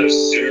Aspen, which I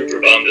was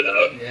super bummed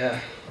about. Yeah.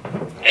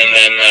 And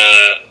then,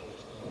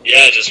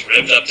 just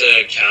ripped up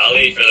to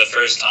Cali for the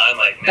first time.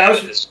 Like,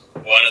 Mammoth is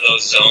one of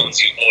those zones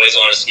you always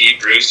want to ski.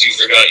 Bruce, you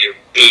forgot your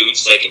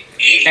boots like an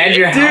idiot. And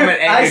your helmet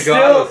and your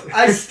goggles.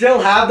 I still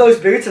have those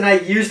boots, and I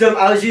used them.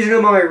 I was using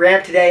them on my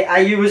ramp today.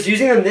 I was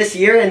using them this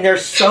year, and they're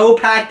so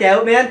packed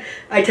out, man.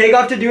 I take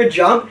off to do a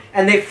jump,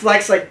 and they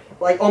flex like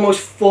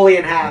almost fully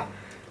in half.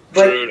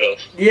 But brutal.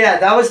 Yeah,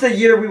 that was the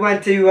year we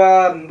went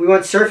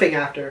surfing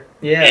after.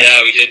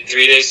 Yeah, we did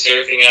 3 days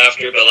surfing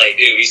after, but like,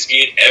 dude, we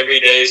skied every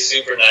day,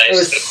 super nice. It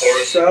was The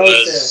course so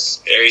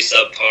was very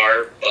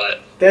subpar,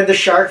 but they had the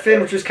shark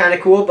fin, which was kind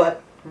of cool,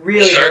 but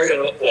really the shark hurt.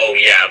 fin, well,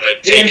 yeah,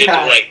 but take it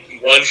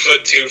like 1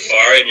 foot too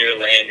far and you're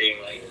landing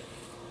like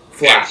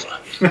flat.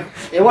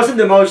 It wasn't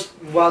the most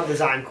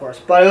well-designed course,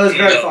 but it was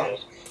very fun.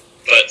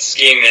 But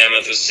skiing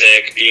Mammoth was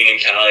sick. Being in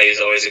Cali is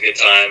always a good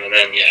time. And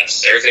then,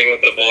 surfing with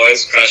the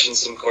boys, crushing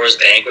some course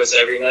banquets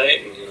every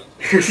night. And,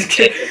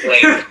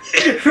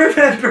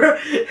 Remember,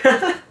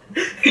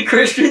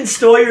 Christian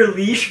stole your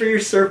leash for your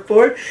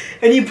surfboard,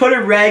 and you put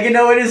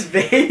oregano in his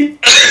vape?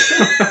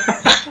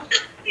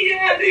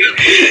 Yeah, dude.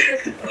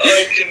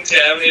 I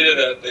contaminated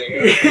that thing.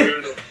 It was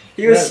brutal.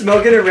 He was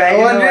smoking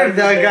oregano. I wonder if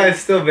that guy's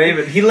still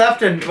vaping. He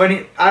left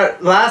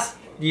last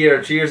year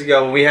or 2 years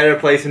ago when we had our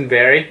place in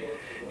Barrie.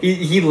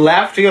 He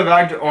left to go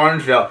back to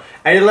Orangeville,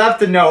 and he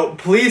left a note,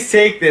 please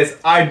take this,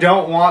 I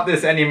don't want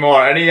this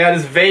anymore. And he had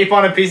his vape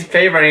on a piece of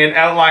paper, and he had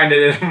outlined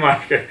it in a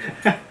marker.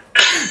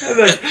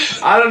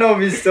 I don't know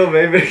if he's still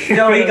vaping.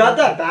 No, he got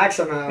that back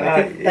somehow.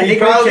 I think he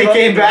probably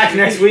came back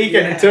next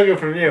weekend and took it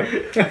from you.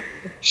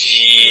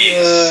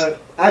 Jeez.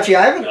 Actually,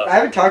 I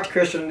haven't talked to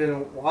Christian in a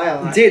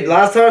while. Dude,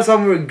 last time I saw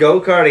him, we were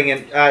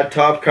go-karting at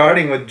Top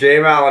Karting with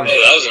J-Mal. Oh, that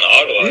was in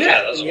Ottawa.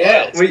 Yeah, that was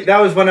wild. That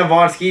was when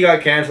Avant Ski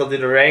got cancelled due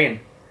to rain.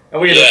 And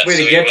we had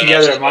to get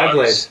together at my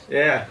place.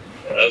 Yeah.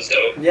 That was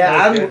dope. Yeah,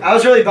 I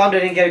was really bummed I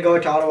didn't get to go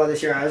to Ottawa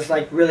this year. I was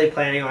like really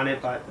planning on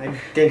it, but it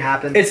didn't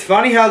happen. It's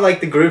funny how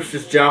like the groups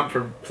just jump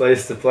from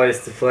place to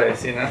place to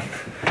place, you know?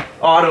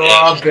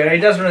 Ottawa, Barrie,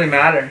 it doesn't really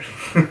matter.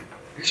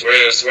 It's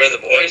where the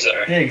boys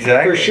are. Yeah,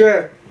 exactly. For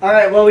sure. All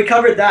right, well, we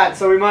covered that,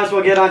 so we might as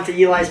well get on to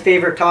Eli's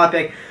favorite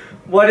topic.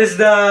 What is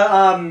the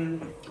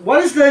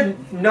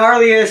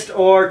gnarliest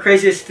or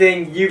craziest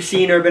thing you've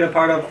seen or been a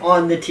part of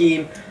on the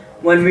team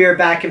when we were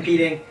back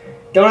competing?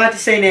 Don't have to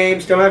say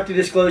names, don't have to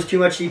disclose too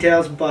much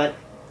details, but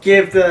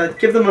give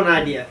them an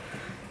idea.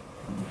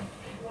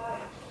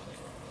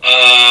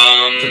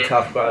 It's a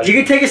tough question. You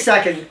can take a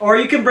second, or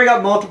you can bring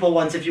up multiple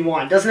ones if you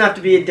want. It doesn't have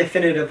to be a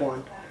definitive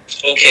one.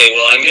 Okay,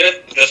 well,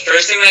 the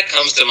first thing that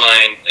comes to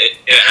mind,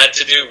 it had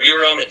to do, we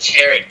were on the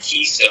chair at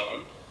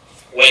Keystone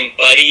when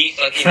Buddy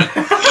fucking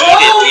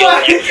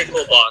the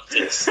electrical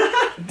boxes.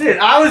 Dude,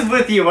 I was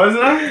with you,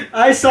 wasn't I?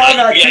 I saw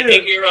that too. I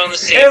think we were on the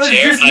same It was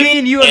chair. just me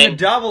and you on the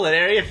double at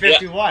Area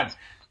 51.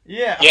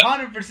 Yeah,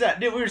 100%.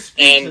 Dude, we were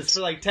speechless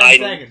for like 10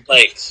 seconds.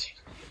 Like,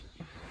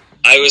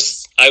 I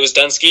was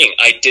done skiing.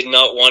 I did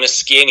not want to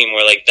ski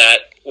anymore. Like,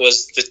 that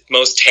was the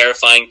most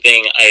terrifying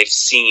thing I've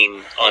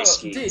seen on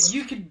skis.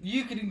 Dude,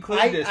 you could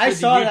include this. I with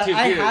saw the that. YouTube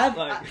I views, have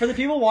like- for the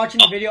people watching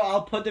the video.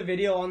 I'll put the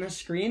video on the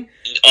screen.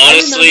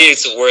 Honestly,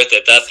 it's worth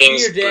it. That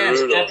thing's Skier Dan,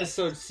 brutal.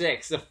 episode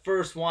 6, the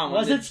first one.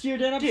 Was it Skier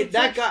Dan? Dude,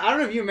 that guy. I don't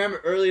know if you remember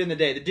earlier in the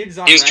day. The dude's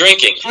on. He was rental-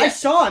 drinking. I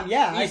saw him.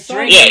 Yeah, I He's saw him.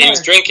 drinking. Yeah, he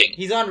was drinking.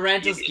 He's on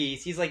rental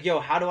skis. He's like, "Yo,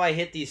 how do I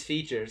hit these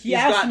features?" He He's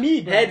asked got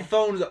me, bro.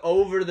 headphones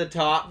over the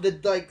top.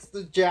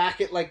 The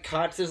jacket like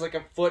cuts. There's like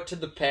a foot to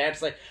the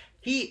pants. Like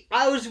we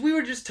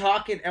were just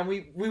talking and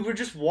we were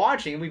just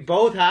watching and we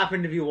both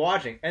happened to be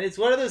watching. And it's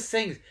one of those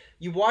things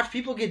you watch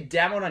people get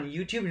demoed on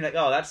YouTube and you're like,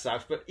 "Oh, that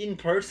sucks," but in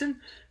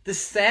person, the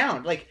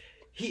sound, like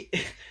he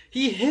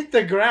hit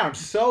the ground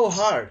so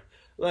hard.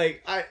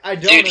 Like I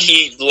don't. Dude,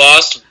 he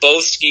lost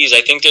both skis.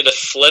 I think did a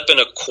flip and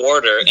a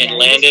quarter and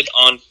landed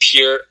on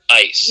pure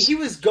ice. He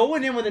was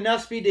going in with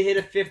enough speed to hit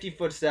a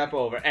 50-foot step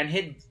over and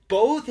hit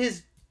both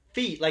his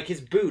feet, like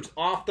his boots,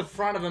 off the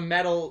front of a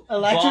metal the it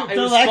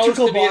was electrical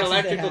supposed to be an box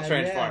that they electrical had,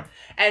 transformer,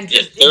 and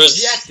just there was-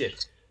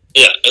 ejected.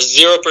 Yeah, a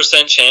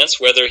 0%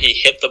 chance whether he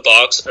hit the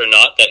box or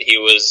not that he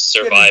was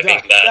surviving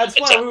that. That's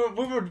why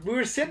attack. we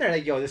were sitting there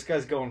like, "Yo, this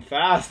guy's going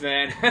fast,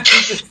 man."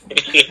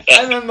 Yeah.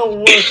 And then the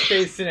worst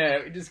case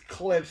scenario, he just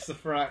clips the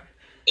front.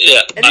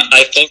 Yeah, And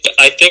I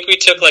think we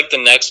took like the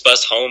next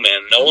bus home, man.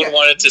 No one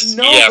wanted to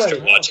ski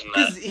after watching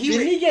that.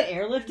 Didn't he get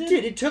airlifted?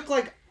 Dude, it took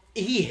like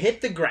he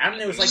hit the ground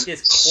and it was like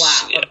this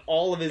clap of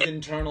all of his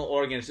internal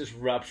organs just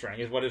rupturing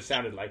is what it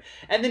sounded like.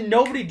 And then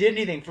nobody did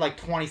anything for like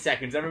 20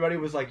 seconds. Everybody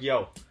was like,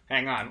 "Yo,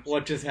 hang on,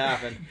 what just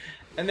happened?"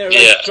 And they were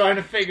like trying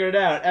to figure it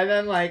out. And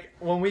then like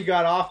when we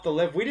got off the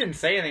lift, we didn't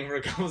say anything for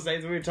a couple of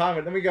seconds. We were talking,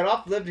 but then we got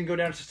off the lift and go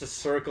down just a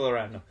circle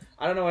around him.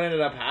 I don't know what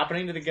ended up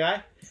happening to the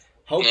guy.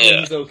 Hopefully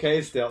he's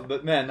okay still.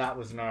 But man, that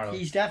was gnarly.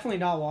 He's definitely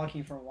not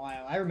walking for a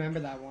while. I remember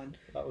that one.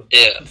 That was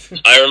Yeah,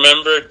 I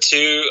remember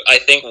too. I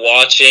think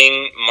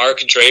watching Mark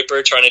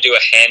Draper trying to do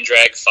a hand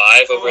drag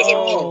 5 over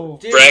Oh,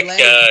 the dude, Breck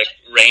Lang-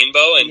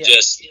 Rainbow and Yeah.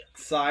 just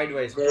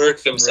sideways, Hurt broke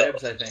some himself.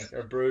 ribs, I think,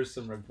 or bruised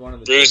some ribs. One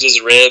of the bruised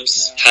his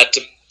ribs. Had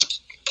to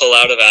pull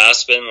out of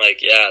Aspen.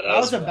 Like, yeah, That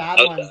was a bad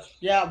that- one.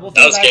 Yeah, we'll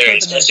That was throw that scary,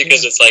 clip in there, especially too.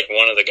 because it's like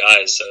one of the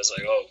guys. So it's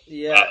like, oh,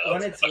 Yeah, wow,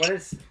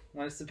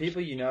 when it's the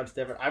people you know, it's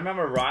different. I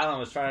remember Rylan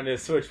was trying to do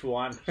switch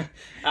one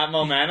at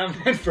Momentum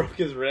and broke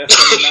his wrist.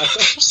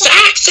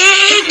 Saxon,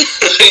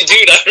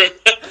 dude, I remember.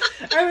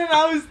 And then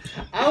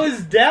I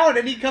was down,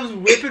 and he comes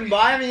whipping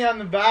by me on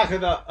the back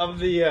of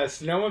the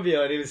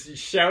snowmobile, and he was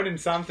shouting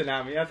something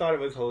at me. I thought it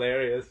was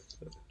hilarious.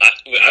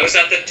 I was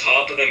at the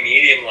top of the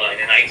medium line,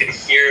 and I could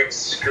hear him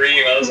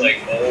scream. I was like,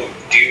 oh,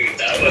 dude,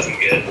 that wasn't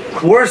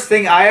good. Worst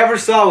thing I ever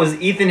saw was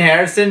Ethan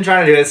Harrison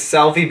trying to do a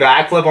selfie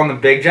backflip on the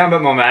big jump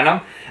at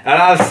Momentum. And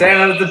I was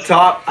standing at the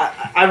top.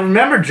 I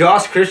remember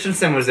Josh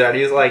Christensen was there. And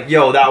he was like,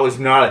 "Yo, that was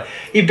gnarly."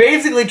 He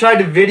basically tried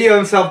to video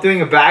himself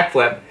doing a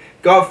backflip,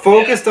 got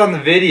focused on the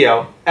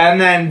video, and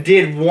then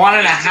did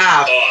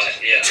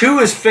 1.5 to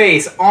his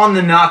face on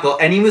the knuckle.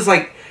 And he was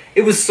like,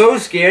 it was so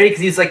scary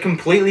because he's like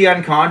completely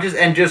unconscious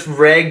and just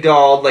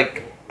ragdolled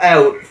like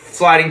out,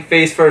 sliding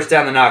face first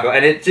down the knuckle.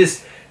 And it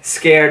just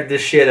scared the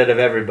shit out of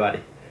everybody.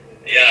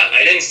 Yeah,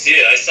 I didn't see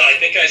it. I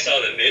think I saw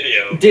the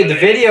video. Dude, the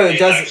video, it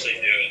doesn't... actually do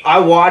it. I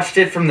watched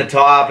it from the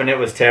top, and it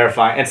was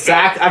terrifying. And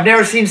I've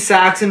never seen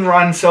Saxon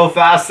run so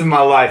fast in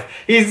my life.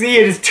 He had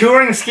his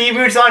touring ski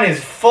boots on,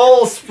 his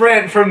full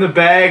sprint from the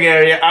bag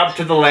area up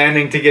to the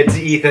landing to get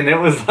to Ethan. It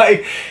was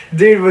like,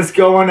 dude was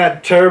going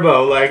at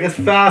turbo, like as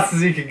fast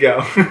as he could go.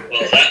 Well,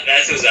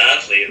 that's his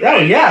athlete,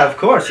 right? Oh yeah, of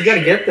course, you got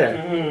to get there.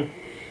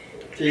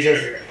 Mm-hmm.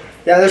 Jesus.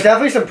 Yeah, there's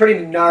definitely some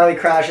pretty gnarly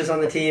crashes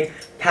on the team.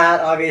 Pat,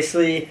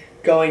 obviously,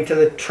 going to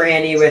the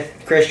tranny with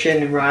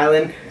Christian and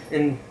Rylan.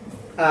 And,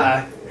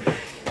 and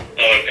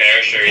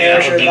Perisher,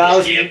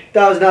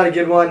 that was not a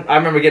good one. I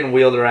remember getting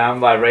wheeled around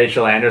by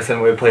Rachel Anderson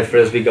when we played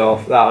frisbee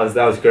golf. That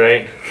was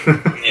great.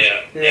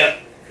 Yeah.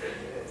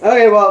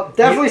 Okay, well,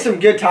 definitely some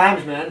good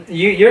times, man.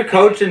 You're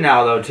coaching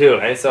now though too,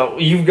 right? So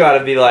you've got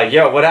to be like,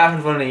 yo, what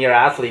happens when your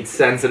athlete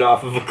sends it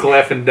off of a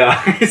cliff and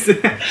dies?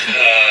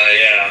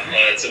 Yeah.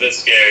 Well, it's a bit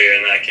scarier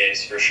in that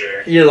case for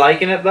sure. You're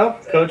liking it though,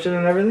 coaching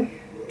and everything.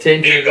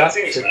 Changing Dude, it up.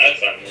 coaching's mad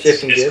fun.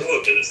 Shifting It's gears.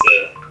 cool because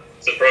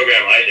it's the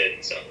program I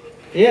did. So.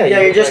 Yeah,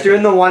 You're just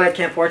doing the one at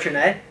Camp Fortune,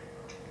 eh?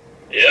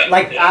 Yeah.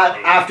 Like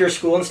after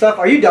school and stuff.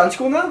 Are you done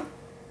school now?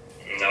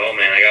 No,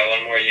 man, I got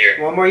one more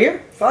year. One more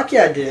year? Fuck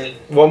yeah, dude.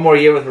 One more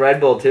year with Red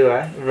Bull too,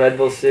 eh? Red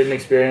Bull student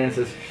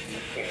experiences.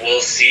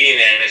 We'll see,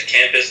 man. If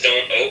campus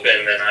don't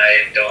open, then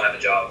I don't have a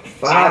job.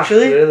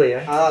 Actually? Really,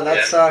 eh? Oh, that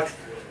Yeah. sucks.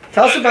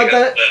 Tell us about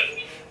that.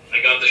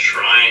 I got the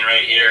shrine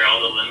right here,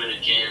 all the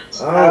limited cans.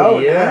 Oh, Oh,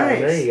 yeah, nice.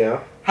 there you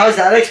go. How's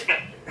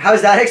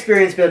that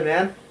experience been,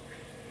 man?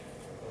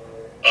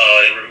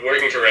 And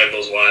working for Red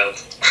Bull's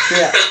wild.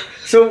 Yeah.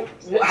 So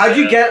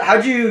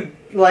how'd you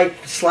like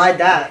slide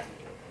that?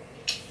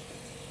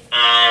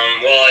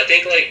 Well, I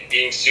think like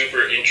being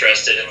super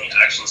interested in the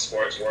action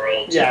sports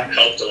world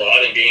helped a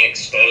lot, and being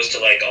exposed to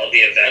like all the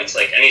events.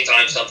 Like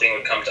anytime something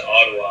would come to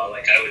Ottawa,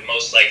 like I would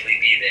most likely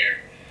be there.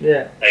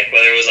 Yeah. Like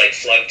whether it was like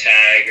Flug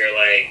Tag or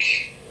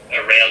like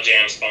a Rail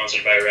Jam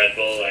sponsored by Red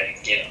Bull,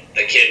 like, you know,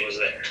 the kid was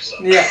there. So.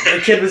 Yeah,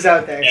 the kid was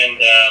out there. And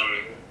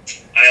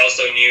I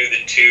also knew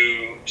the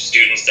two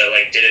students that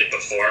like did it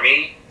before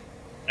me,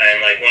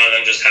 and like one of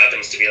them just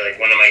happens to be like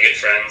one of my good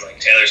friends, like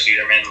Taylor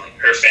Studerman. Like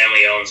her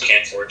family owns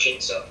Camp Fortune,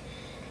 so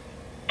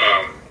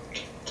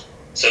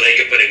they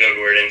could put a good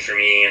word in for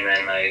me, and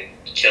then I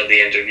killed the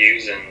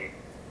interviews, and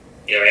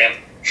here I am.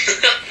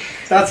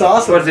 That's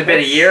awesome. What's it been,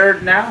 a year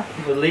now,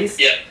 at least?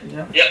 Yeah.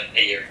 Yeah. Yep,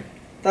 a year.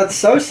 That's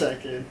so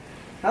sick, dude.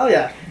 Hell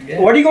yeah. Yeah.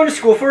 What are you going to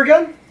school for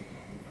again?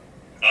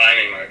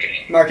 I'm in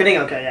marketing. Marketing?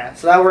 Okay, yeah.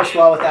 So that works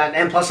well with that.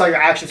 And plus all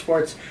your action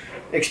sports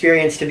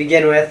experience to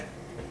begin with.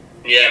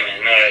 Yeah,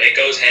 man. No, it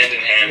goes hand in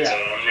hand, Yeah. so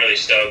I'm really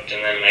stoked,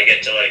 and then I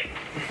get to like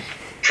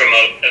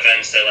promote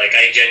events that like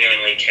I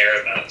genuinely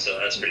care about, so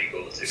that's pretty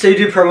cool too. So you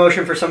do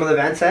promotion for some of the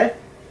events, eh?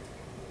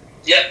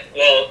 Yeah,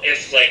 well,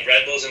 if like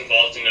Red Bull's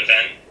involved in an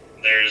event,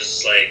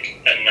 there's like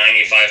a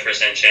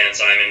 95%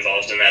 chance I'm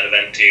involved in that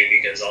event too,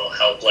 because I'll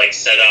help like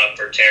set up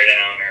or tear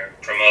down or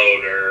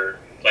promote, or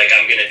like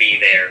I'm gonna be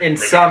there. In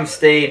some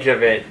stage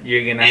of it,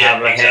 you're gonna Yeah,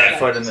 have a exactly.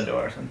 foot in the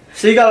door. Or something.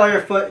 So you got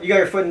your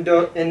foot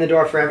in the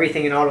door for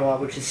everything in Ottawa,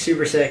 which is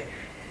super sick.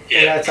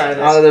 And Yeah. outside of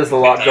Oh, this. there's a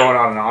lot going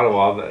on in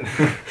Ottawa, but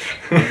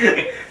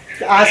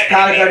Ask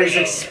Pat about his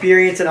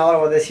experience in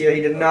Ottawa this year.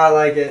 He did not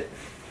like it.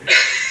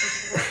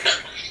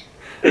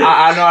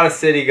 I'm not a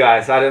city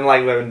guy, so I didn't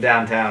like living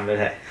downtown. But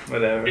hey,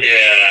 whatever.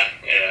 Yeah,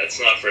 it's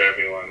not for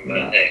everyone, but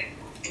No. hey,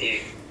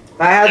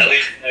 I at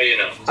least now you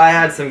know.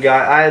 had some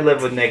guy. I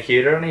lived with Nick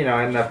Huter, and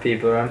I had enough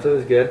people around, so it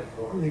was good.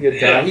 It was a good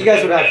Yeah. time. You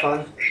guys would have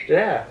fun.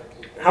 Yeah.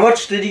 How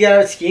much did you get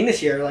out of skiing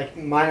this year? Like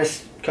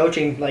minus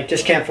coaching, like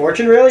just Camp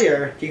Fortune really,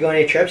 or do you go on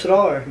any trips at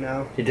all, or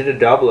no? He did a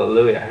double at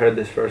Louis. I heard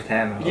this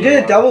firsthand. You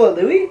did a double at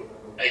Louis?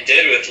 I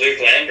did with Luke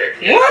Lambert.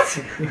 Yeah. What?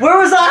 Where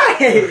was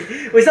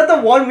I? Was that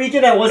the one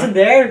weekend I wasn't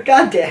there?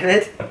 God damn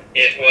it!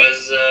 It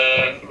was,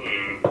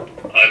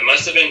 it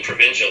must have been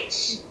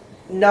provincials.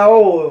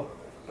 No.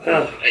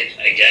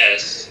 I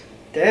guess.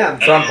 Damn. I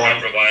Some don't point.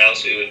 remember why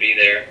else we would be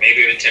there.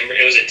 Maybe with Timber.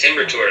 It was a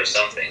Timber tour or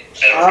something.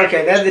 I don't Oh, remember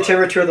okay, they had the which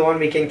timber tour the one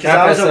weekend because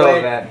I was FSO away.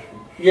 event.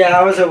 Yeah,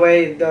 I was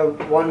away the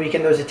one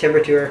weekend. There was a timber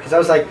tour because I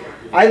was like,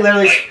 I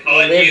literally one. I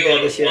caught lived you there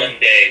on this year. one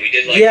day. We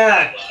did like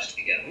Yeah. 5 laps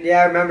together.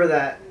 Yeah, I remember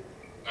that.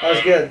 That was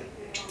Um, good.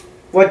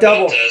 What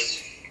double?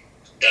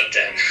 Dub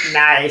 10.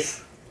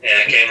 Nice. Yeah,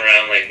 it came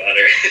around like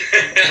butter.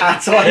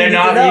 That's all you They're need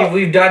not. to know.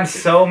 We've done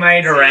so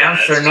many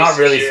ramps. Yeah, They're it's not just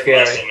really sheer scary.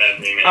 muscle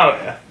memory, man. Oh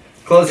yeah.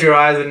 Close your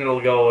eyes and it'll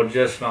go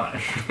just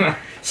fine.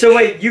 So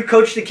wait, you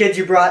coached the kids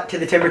you brought to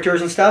the timber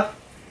tours and stuff?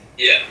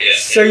 Yeah.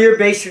 So you're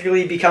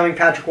basically becoming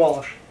Patrick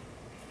Walsh.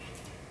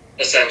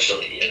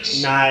 Essentially,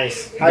 yes.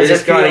 Nice. How You does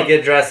just it gotta feel?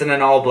 get dressed in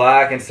an all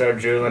black and start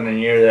drooling,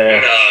 and you're No,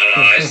 there.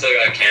 I still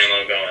got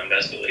camo going,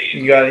 best believe.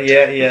 You got it.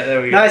 Yeah.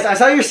 There we go. Nice. I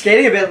saw you were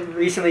skating a bit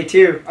recently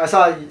too. I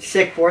saw a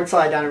sick board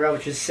slide down the road,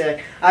 which is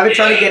sick. I've been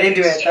trying to get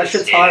into it. That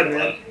shit's hard,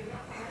 man.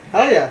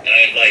 Hell yeah.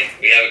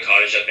 We have a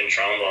cottage up in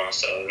Tremblant,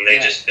 so and they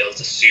Yeah. just built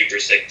a super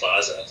sick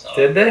plaza. So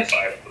Did they? I'm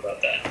fired up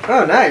about that.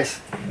 Oh, nice.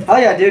 Oh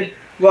yeah, dude.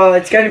 Well,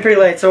 it's getting pretty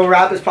late, so we'll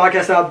wrap this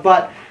podcast up.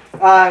 But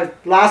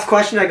last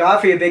question I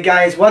got for you, big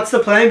guy, is what's the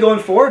plan going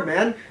forward,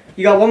 man?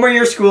 You got one more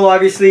year of school,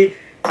 obviously.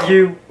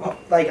 You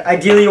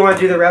ideally you want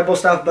to do the Red Bull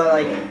stuff, but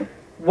like,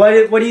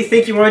 what do you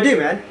think you want to do,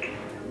 man?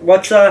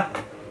 What's I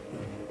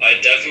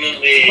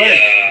definitely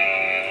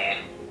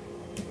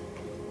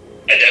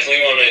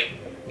want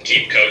to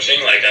keep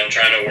coaching. Like I'm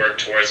trying to work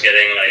towards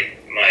getting like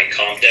my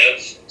comp dev,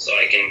 so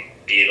I can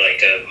be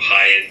like a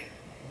high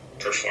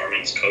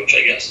performance coach,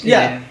 I guess.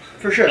 Yeah,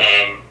 for sure.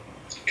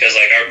 Because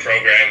like our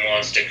program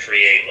wants to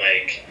create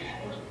like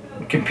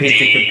Compete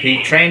to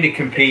compete. Train to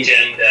compete.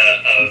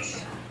 agenda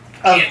of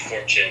Camp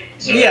Fortune.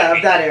 So yeah, that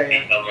of that we can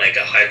area. become like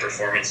a high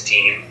performance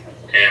team,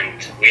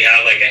 and we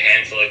have like a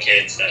handful of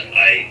kids that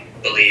I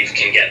believe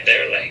can get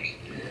there. Like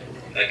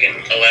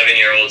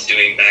 11-year-olds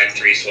doing back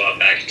 3 swap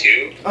back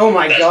 2. Oh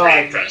my That's god.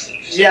 pretty impressive.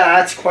 So, Yeah,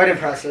 that's quite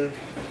impressive.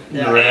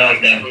 Yeah.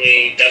 I'm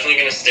definitely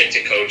gonna stick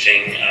to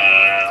coaching.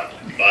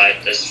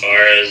 But as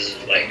far as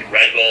like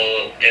Red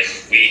Bull,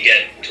 if we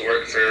get to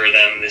work for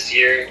them this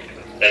year,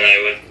 then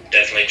I would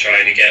definitely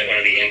try to get one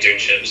of the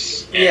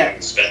internships and Yeah.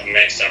 spend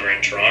next summer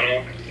in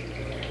Toronto,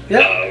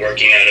 Yep.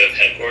 working out of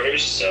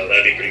headquarters. So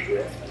that'd be pretty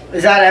cool.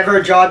 Is that ever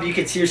a job you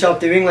could see yourself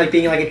doing, like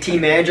being like a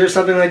team manager or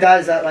something like that?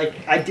 Is that like,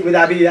 would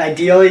that be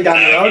ideally down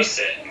the That would be road?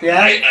 sick. Yeah?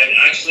 I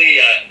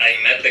actually I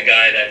met the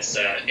guy that's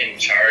in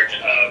charge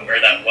of, or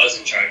that was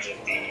in charge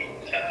of the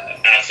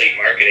athlete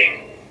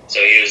marketing. So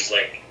he was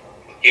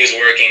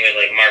working with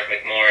like Mark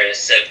McMorris,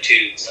 Seb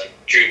Toots, like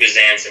Drew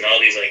Bizance, and all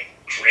these like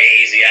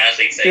crazy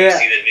athletes that you Yeah.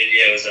 see the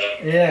videos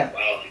of. Yeah.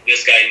 Wow, like,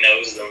 this guy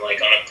knows them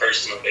like on a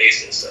personal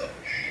basis. So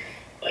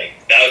like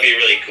that would be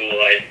really cool.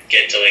 I'd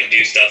get to like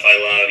do stuff I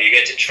love. You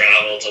get to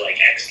travel to like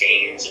X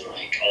Games and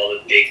like all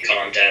the big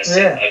contests.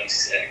 Yeah. That'd be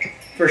sick.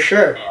 For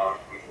sure.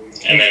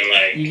 And then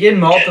like You get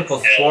multiple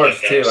get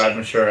sports too, LFFs.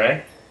 I'm sure,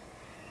 right?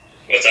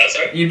 What's that,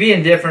 sorry? You'd be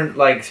in different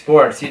like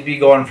sports. You'd be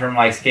going from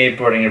like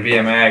skateboarding or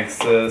BMX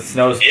to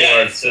snow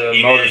Yeah, sports so to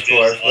he manages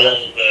motorsports. all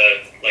Whatever.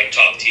 the like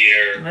top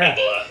tier Red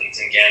Bull athletes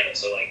in Canada.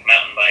 So like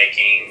mountain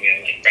biking,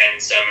 like Brandon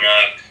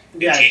Semnock,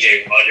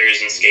 TJ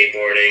Rogers, and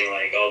skateboarding,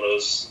 like all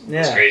those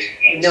crazy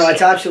guys. No,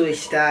 it's absolutely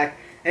stacked,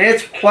 and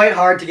it's quite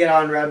hard to get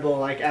on Red Bull.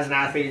 Like as an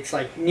athlete, it's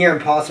like near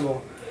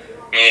impossible.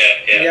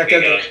 Yeah.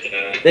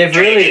 They've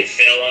really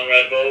fail on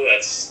Red Bull.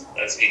 That's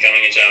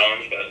becoming a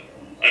challenge, but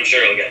I'm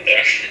sure he'll get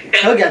there.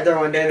 He'll get there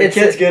one day. The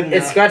kid's good enough.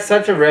 It's got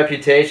such a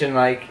reputation.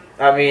 Like,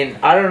 I mean,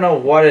 I don't know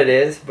what it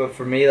is, but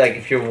for me, like,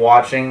 if you're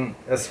watching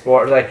a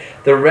sport, like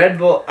the Red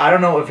Bull, I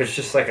don't know if it's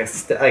just like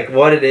like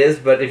what it is,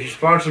 but if you're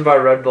sponsored by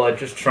Red Bull, it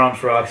just trumps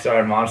Rockstar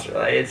and Monster.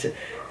 Like, it's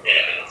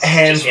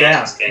hands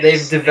down.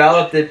 They've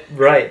developed it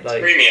right.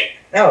 Like, premium.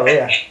 Oh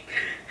yeah.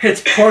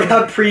 It's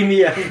Pornhub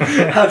Premium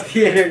of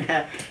the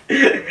internet.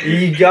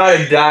 You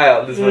gotta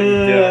dial. Is what you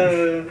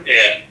do.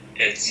 Yeah,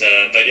 it's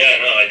but yeah,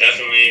 no, I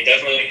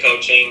definitely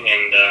coaching,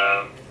 and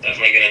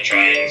definitely gonna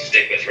try and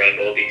stick with Red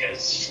Bull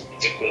because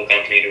it's a cool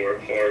company to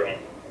work for, and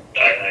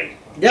I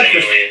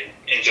genuinely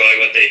enjoy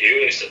what they do.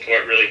 They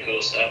support really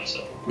cool stuff.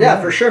 So yeah,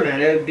 for sure, man.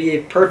 It would be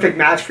a perfect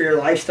match for your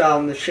lifestyle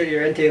and the shit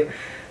you're into.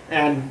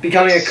 And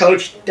becoming a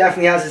coach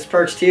definitely has its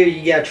perks too.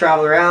 You get to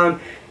travel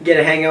around, you get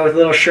to hang out with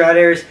little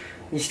shredders.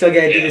 You still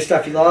get to do the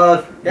stuff you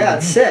love. Yeah,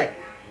 it's sick.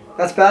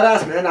 That's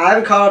badass, man. I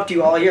haven't caught up to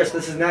you all year, so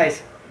this is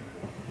nice.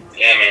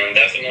 Yeah, man,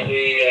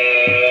 definitely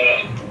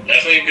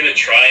gonna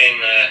try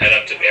and head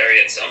up to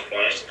Barrie at some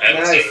point. I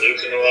haven't seen Luke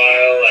in a while.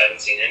 I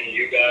haven't seen any of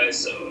you guys,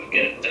 so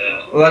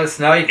let us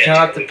know. You come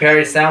up to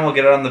Perry Sound. We'll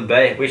get it on the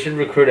bay. We should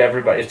recruit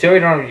everybody. It's too we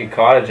don't have a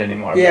cottage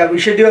anymore. Yeah, we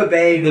should do a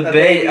bay. A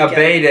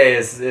bay day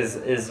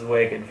is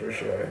wicked for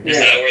sure. Is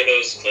that where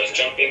those cliff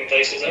jumping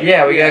places are?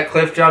 Yeah, we got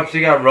cliff jumps.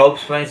 We got rope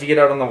swings. You get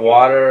out on the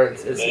water.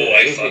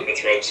 I fuck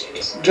with rope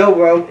swings. Go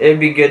rope. It'd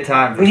be a good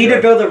time. We need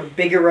to build a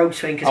bigger rope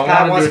swing because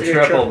Pat wants to do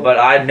a triple. But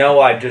I know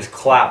I'd just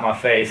clap my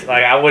face.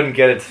 Like I wouldn't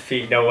get it to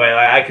feet. No way.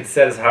 Like I could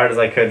set as hard as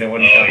I could and it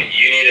wouldn't come.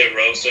 You need a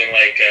rope swing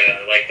like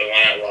the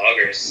one at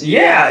Loggers.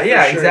 Yeah,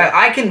 exactly.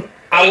 I can.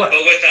 But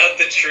without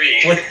the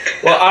tree.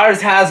 Well,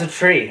 ours has a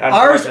tree.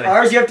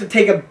 Ours, you have to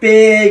take a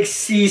big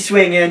C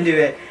swing into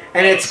it,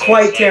 and it's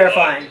quite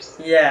terrifying.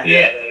 Yeah,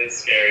 that is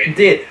scary.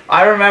 Dude,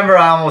 I remember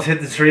I almost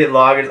hit the tree at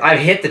Loggers. I've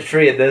hit the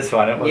tree at this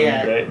one. It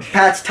wasn't great.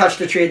 Pat's touched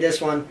the tree at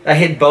this one. I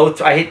hit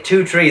both. I hit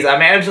two trees. I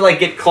managed to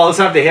get close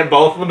enough to hit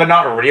both of them, but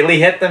not really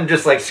hit them.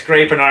 Just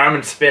scrape an arm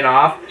and spin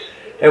off.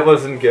 It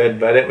wasn't good,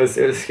 but it was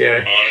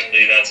scary.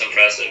 Honestly, that's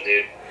impressive,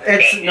 dude.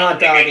 It's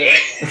not that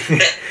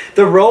good.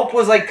 The rope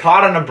was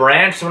caught on a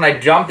branch, so when I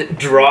jumped, it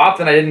dropped,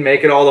 and I didn't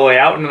make it all the way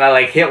out, and then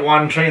I hit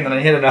one tree, and then I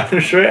hit another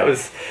tree. I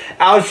was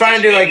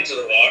trying to do into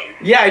the water?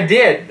 Yeah, I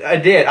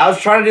did. I was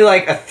trying to do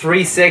a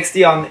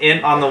 360 on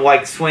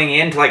the swing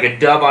into a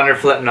dub under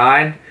flip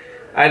 9.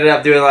 I ended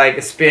up doing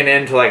a spin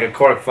into a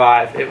cork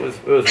 5. It was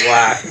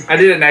whack. I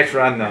did it next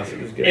run though, so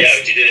it was good. Yeah,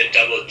 but you did it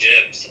double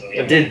jib. So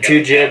I did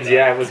 2 jibs.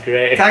 Yeah, it was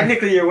great.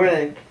 Technically, you're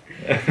winning.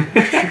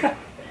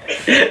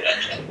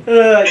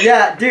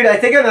 Yeah, dude, I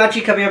think I'm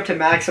actually coming up to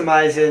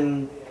Maximize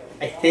in,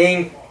 I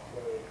think,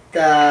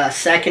 the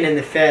 2nd and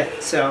the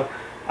 5th. So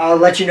I'll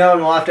let you know,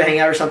 and we'll have to hang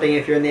out or something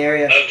if you're in the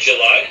area. Of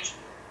July?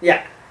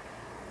 Yeah.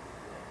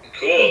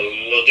 Cool.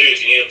 Well, dude,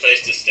 if you need a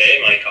place to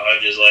stay, my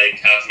cottage is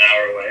half an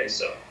hour away.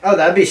 So. Oh,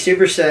 that'd be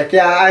super sick.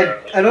 Yeah,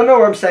 I don't know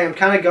where I'm staying. I'm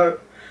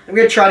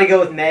gonna try to go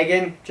with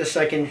Megan just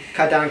so I can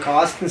cut down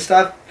costs and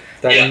stuff.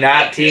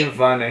 That team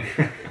funding.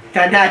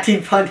 That Nat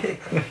team funding.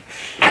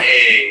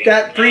 Hey.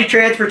 That free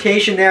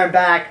transportation there and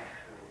back.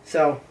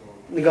 So,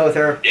 we go with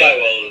her. Yeah,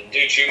 well,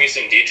 dude, shoot me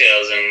some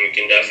details and we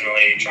can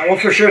definitely try. Well,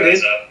 for sure,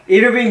 dude.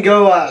 Either we can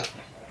go.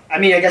 I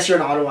guess you're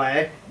in Ottawa,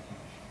 eh?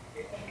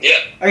 Yeah.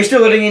 Are you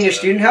still living in your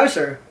student house,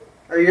 or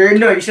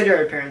you said you're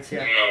at your parents,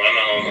 yeah. No, I'm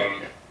at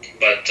home.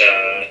 But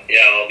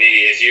yeah, I'll be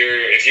if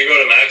you go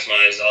to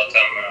Maximize,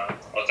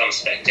 I'll come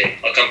spectate.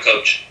 I'll come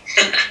coach.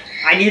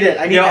 I need it.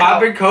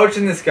 I've been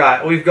coaching this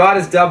guy. We've got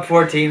his dub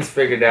 14s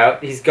figured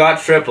out. He's got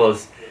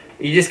triples.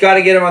 You just got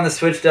to get him on the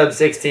switch dub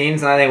 16s,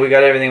 and I think we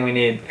got everything we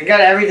need. I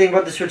got everything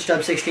but the switch dub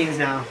 16s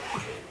now.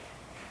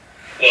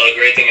 Well, the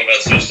great thing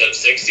about switch dub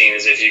 16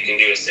 is if you can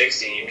do a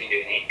 16, you can do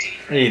an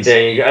 18.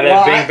 There you go.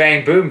 Well, bang,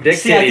 bang, boom. Dick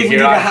titties,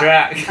 you're on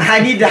track. I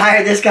need to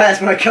hire this guy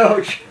as my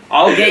coach.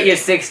 I'll get your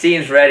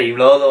 16s ready.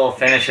 Lolo will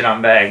finish it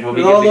on bag. We'll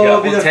be good to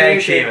go. We'll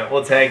tag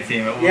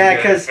team it. Yeah,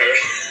 because...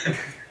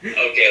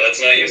 Okay,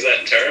 let's not use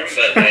that term,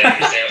 but I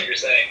understand what you're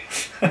saying.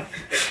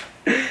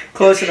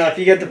 Close enough.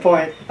 You get the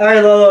point. All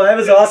right, Lolo. It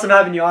was awesome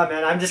having you on,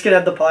 man. I'm just going to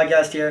have the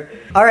podcast here.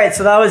 All right,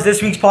 so that was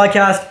this week's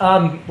podcast.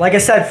 Like I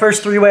said,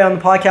 first 3-way on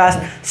the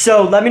podcast.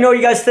 So let me know what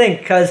you guys think,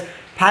 because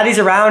Patty's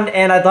around,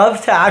 and I'd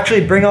love to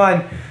actually bring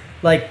on,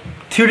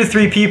 2 to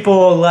 3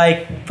 people,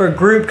 like for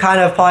group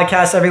kind of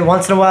podcasts every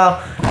once in a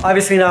while.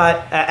 Obviously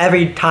not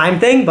every time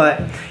thing,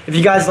 but if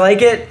you guys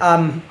like it,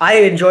 I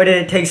enjoyed it.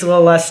 It takes a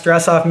little less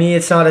stress off me.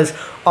 It's not as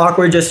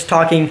awkward just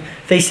talking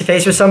face to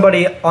face with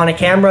somebody on a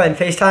camera and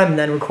FaceTime and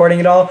then recording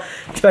it all,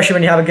 especially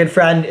when you have a good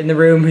friend in the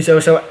room who's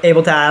also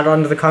able to add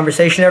on to the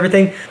conversation and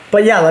everything.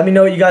 But yeah, let me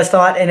know what you guys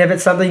thought and if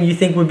it's something you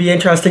think would be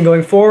interesting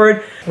going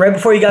forward. Right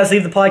before you guys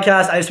leave the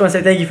podcast, I just want to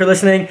say thank you for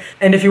listening.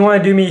 And if you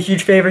want to do me a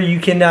huge favor, you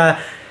can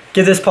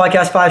give this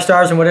podcast 5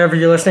 stars and whatever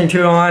you're listening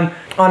to on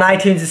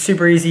iTunes. It's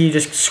super easy. You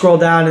just scroll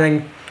down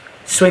and then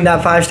swing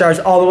that 5 stars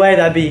all the way.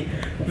 That'd be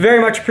very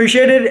much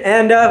appreciated.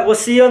 And we'll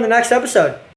see you on the next episode.